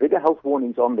companies put bigger health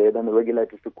warnings on there than the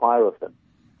regulators require of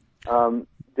them?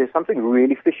 There's something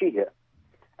really fishy here.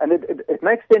 And it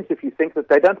makes sense if you think that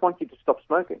they don't want you to stop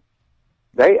smoking.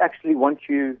 They actually want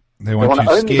you... They want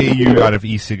to scare you out of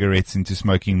e-cigarettes into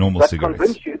smoking normal cigarettes.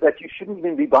 Convince you that you shouldn't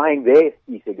even be buying their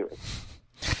e-cigarettes,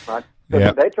 right? So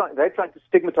Yeah. they're trying to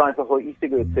stigmatize the whole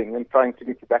e-cigarette thing and trying to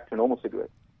get you back to normal cigarettes.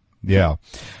 Yeah.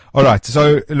 All right.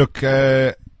 So look,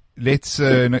 let's,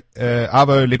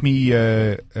 Avo, let me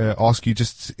ask you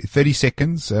just 30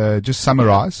 seconds, just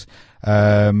summarize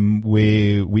where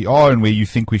we are and where you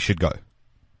think we should go.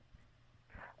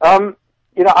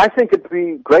 I think it'd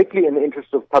be greatly in the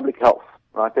interest of public health,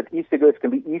 right, that e-cigarettes can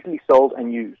be easily sold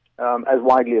and used as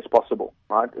widely as possible,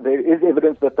 right? There is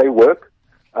evidence that they work,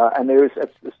 and there is,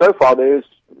 so far, all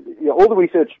the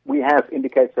research we have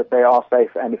indicates that they are safe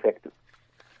and effective.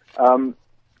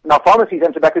 Now, pharmacies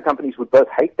and tobacco companies would both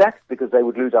hate that because they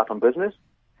would lose out on business,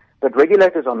 but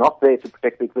regulators are not there to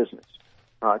protect big business,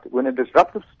 right? When a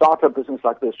disruptive startup business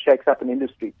like this shakes up an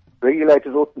industry,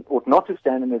 regulators ought not to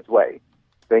stand in its way.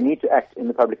 They need to act in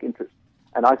the public interest.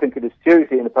 And I think it is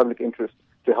seriously in the public interest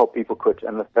to help people quit,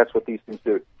 and that's what these things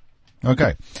do.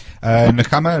 Okay.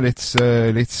 Nakama,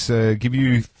 let's give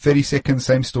you 30 seconds,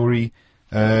 same story,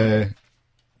 where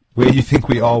you think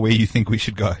we are, where you think we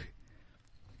should go.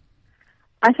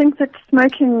 I think that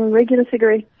smoking regular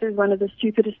cigarettes is one of the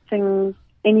stupidest things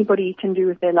anybody can do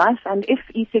with their life. And if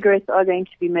e-cigarettes are going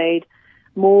to be made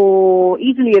more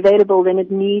easily available, then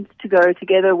it needs to go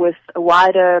together with a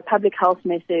wider public health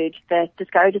message that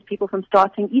discourages people from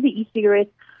starting either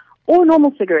e-cigarettes or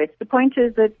normal cigarettes. The point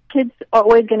is that kids are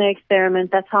always going to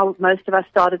experiment. That's how most of us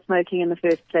started smoking in the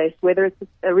first place. Whether it's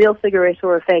a real cigarette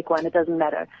or a fake one, it doesn't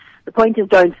matter. The point is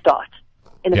don't start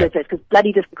in the first place because it's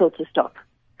bloody difficult to stop.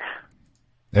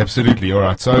 Absolutely. All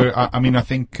right. So, I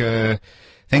think,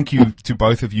 thank you to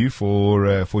both of you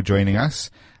for joining us.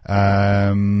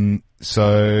 Sorry,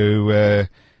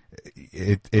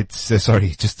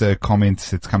 just a comment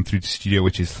that's come through the studio,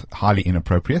 which is highly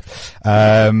inappropriate.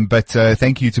 But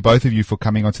thank you to both of you for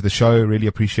coming onto the show. Really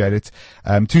appreciate it.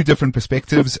 Two different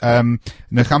perspectives.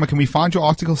 Nakama, can we find your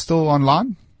article still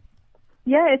online?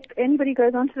 Yeah, if anybody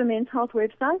goes onto the Men's Health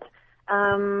website,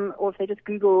 or if they just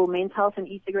Google Men's Health and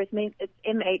e-cigarettes, it's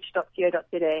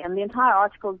mh.co.za, and the entire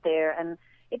article's there, and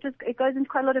it goes into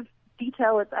quite a lot of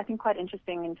detail. It's, I think, quite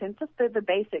interesting in terms of just the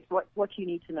basics, what you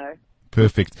need to know.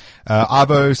 Perfect.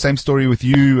 Avo, same story with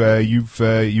you.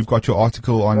 You've got your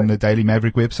article on the Daily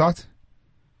Maverick website?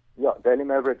 Yeah,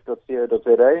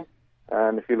 dailymaverick.co.za,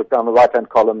 and if you look down the right-hand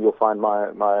column, you'll find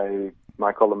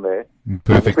my column there.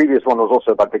 Perfect. The previous one was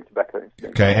also about big tobacco.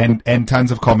 Okay, and tons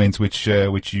of comments, which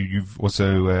you've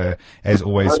also, as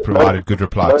always, provided good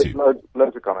reply to.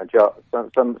 Loads of comments. Yeah,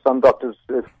 some doctors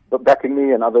backing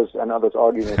me, and others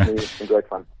arguing with me. It's been great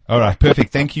fun. All right,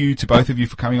 perfect. Thank you to both of you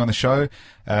for coming on the show.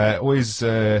 Always,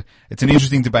 it's an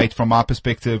interesting debate from my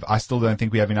perspective. I still don't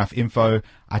think we have enough info.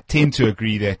 I tend to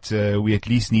agree that we at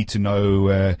least need to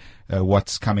know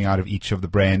what's coming out of each of the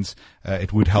brands.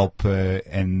 It would help,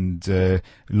 and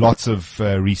lots of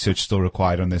research still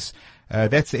required on this.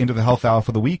 That's the end of the Health Hour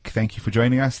for the week. Thank you for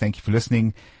joining us. Thank you for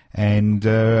listening. And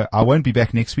I won't be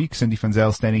back next week. Cindy van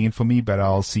Zyl standing in for me, but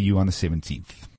I'll see you on the 17th.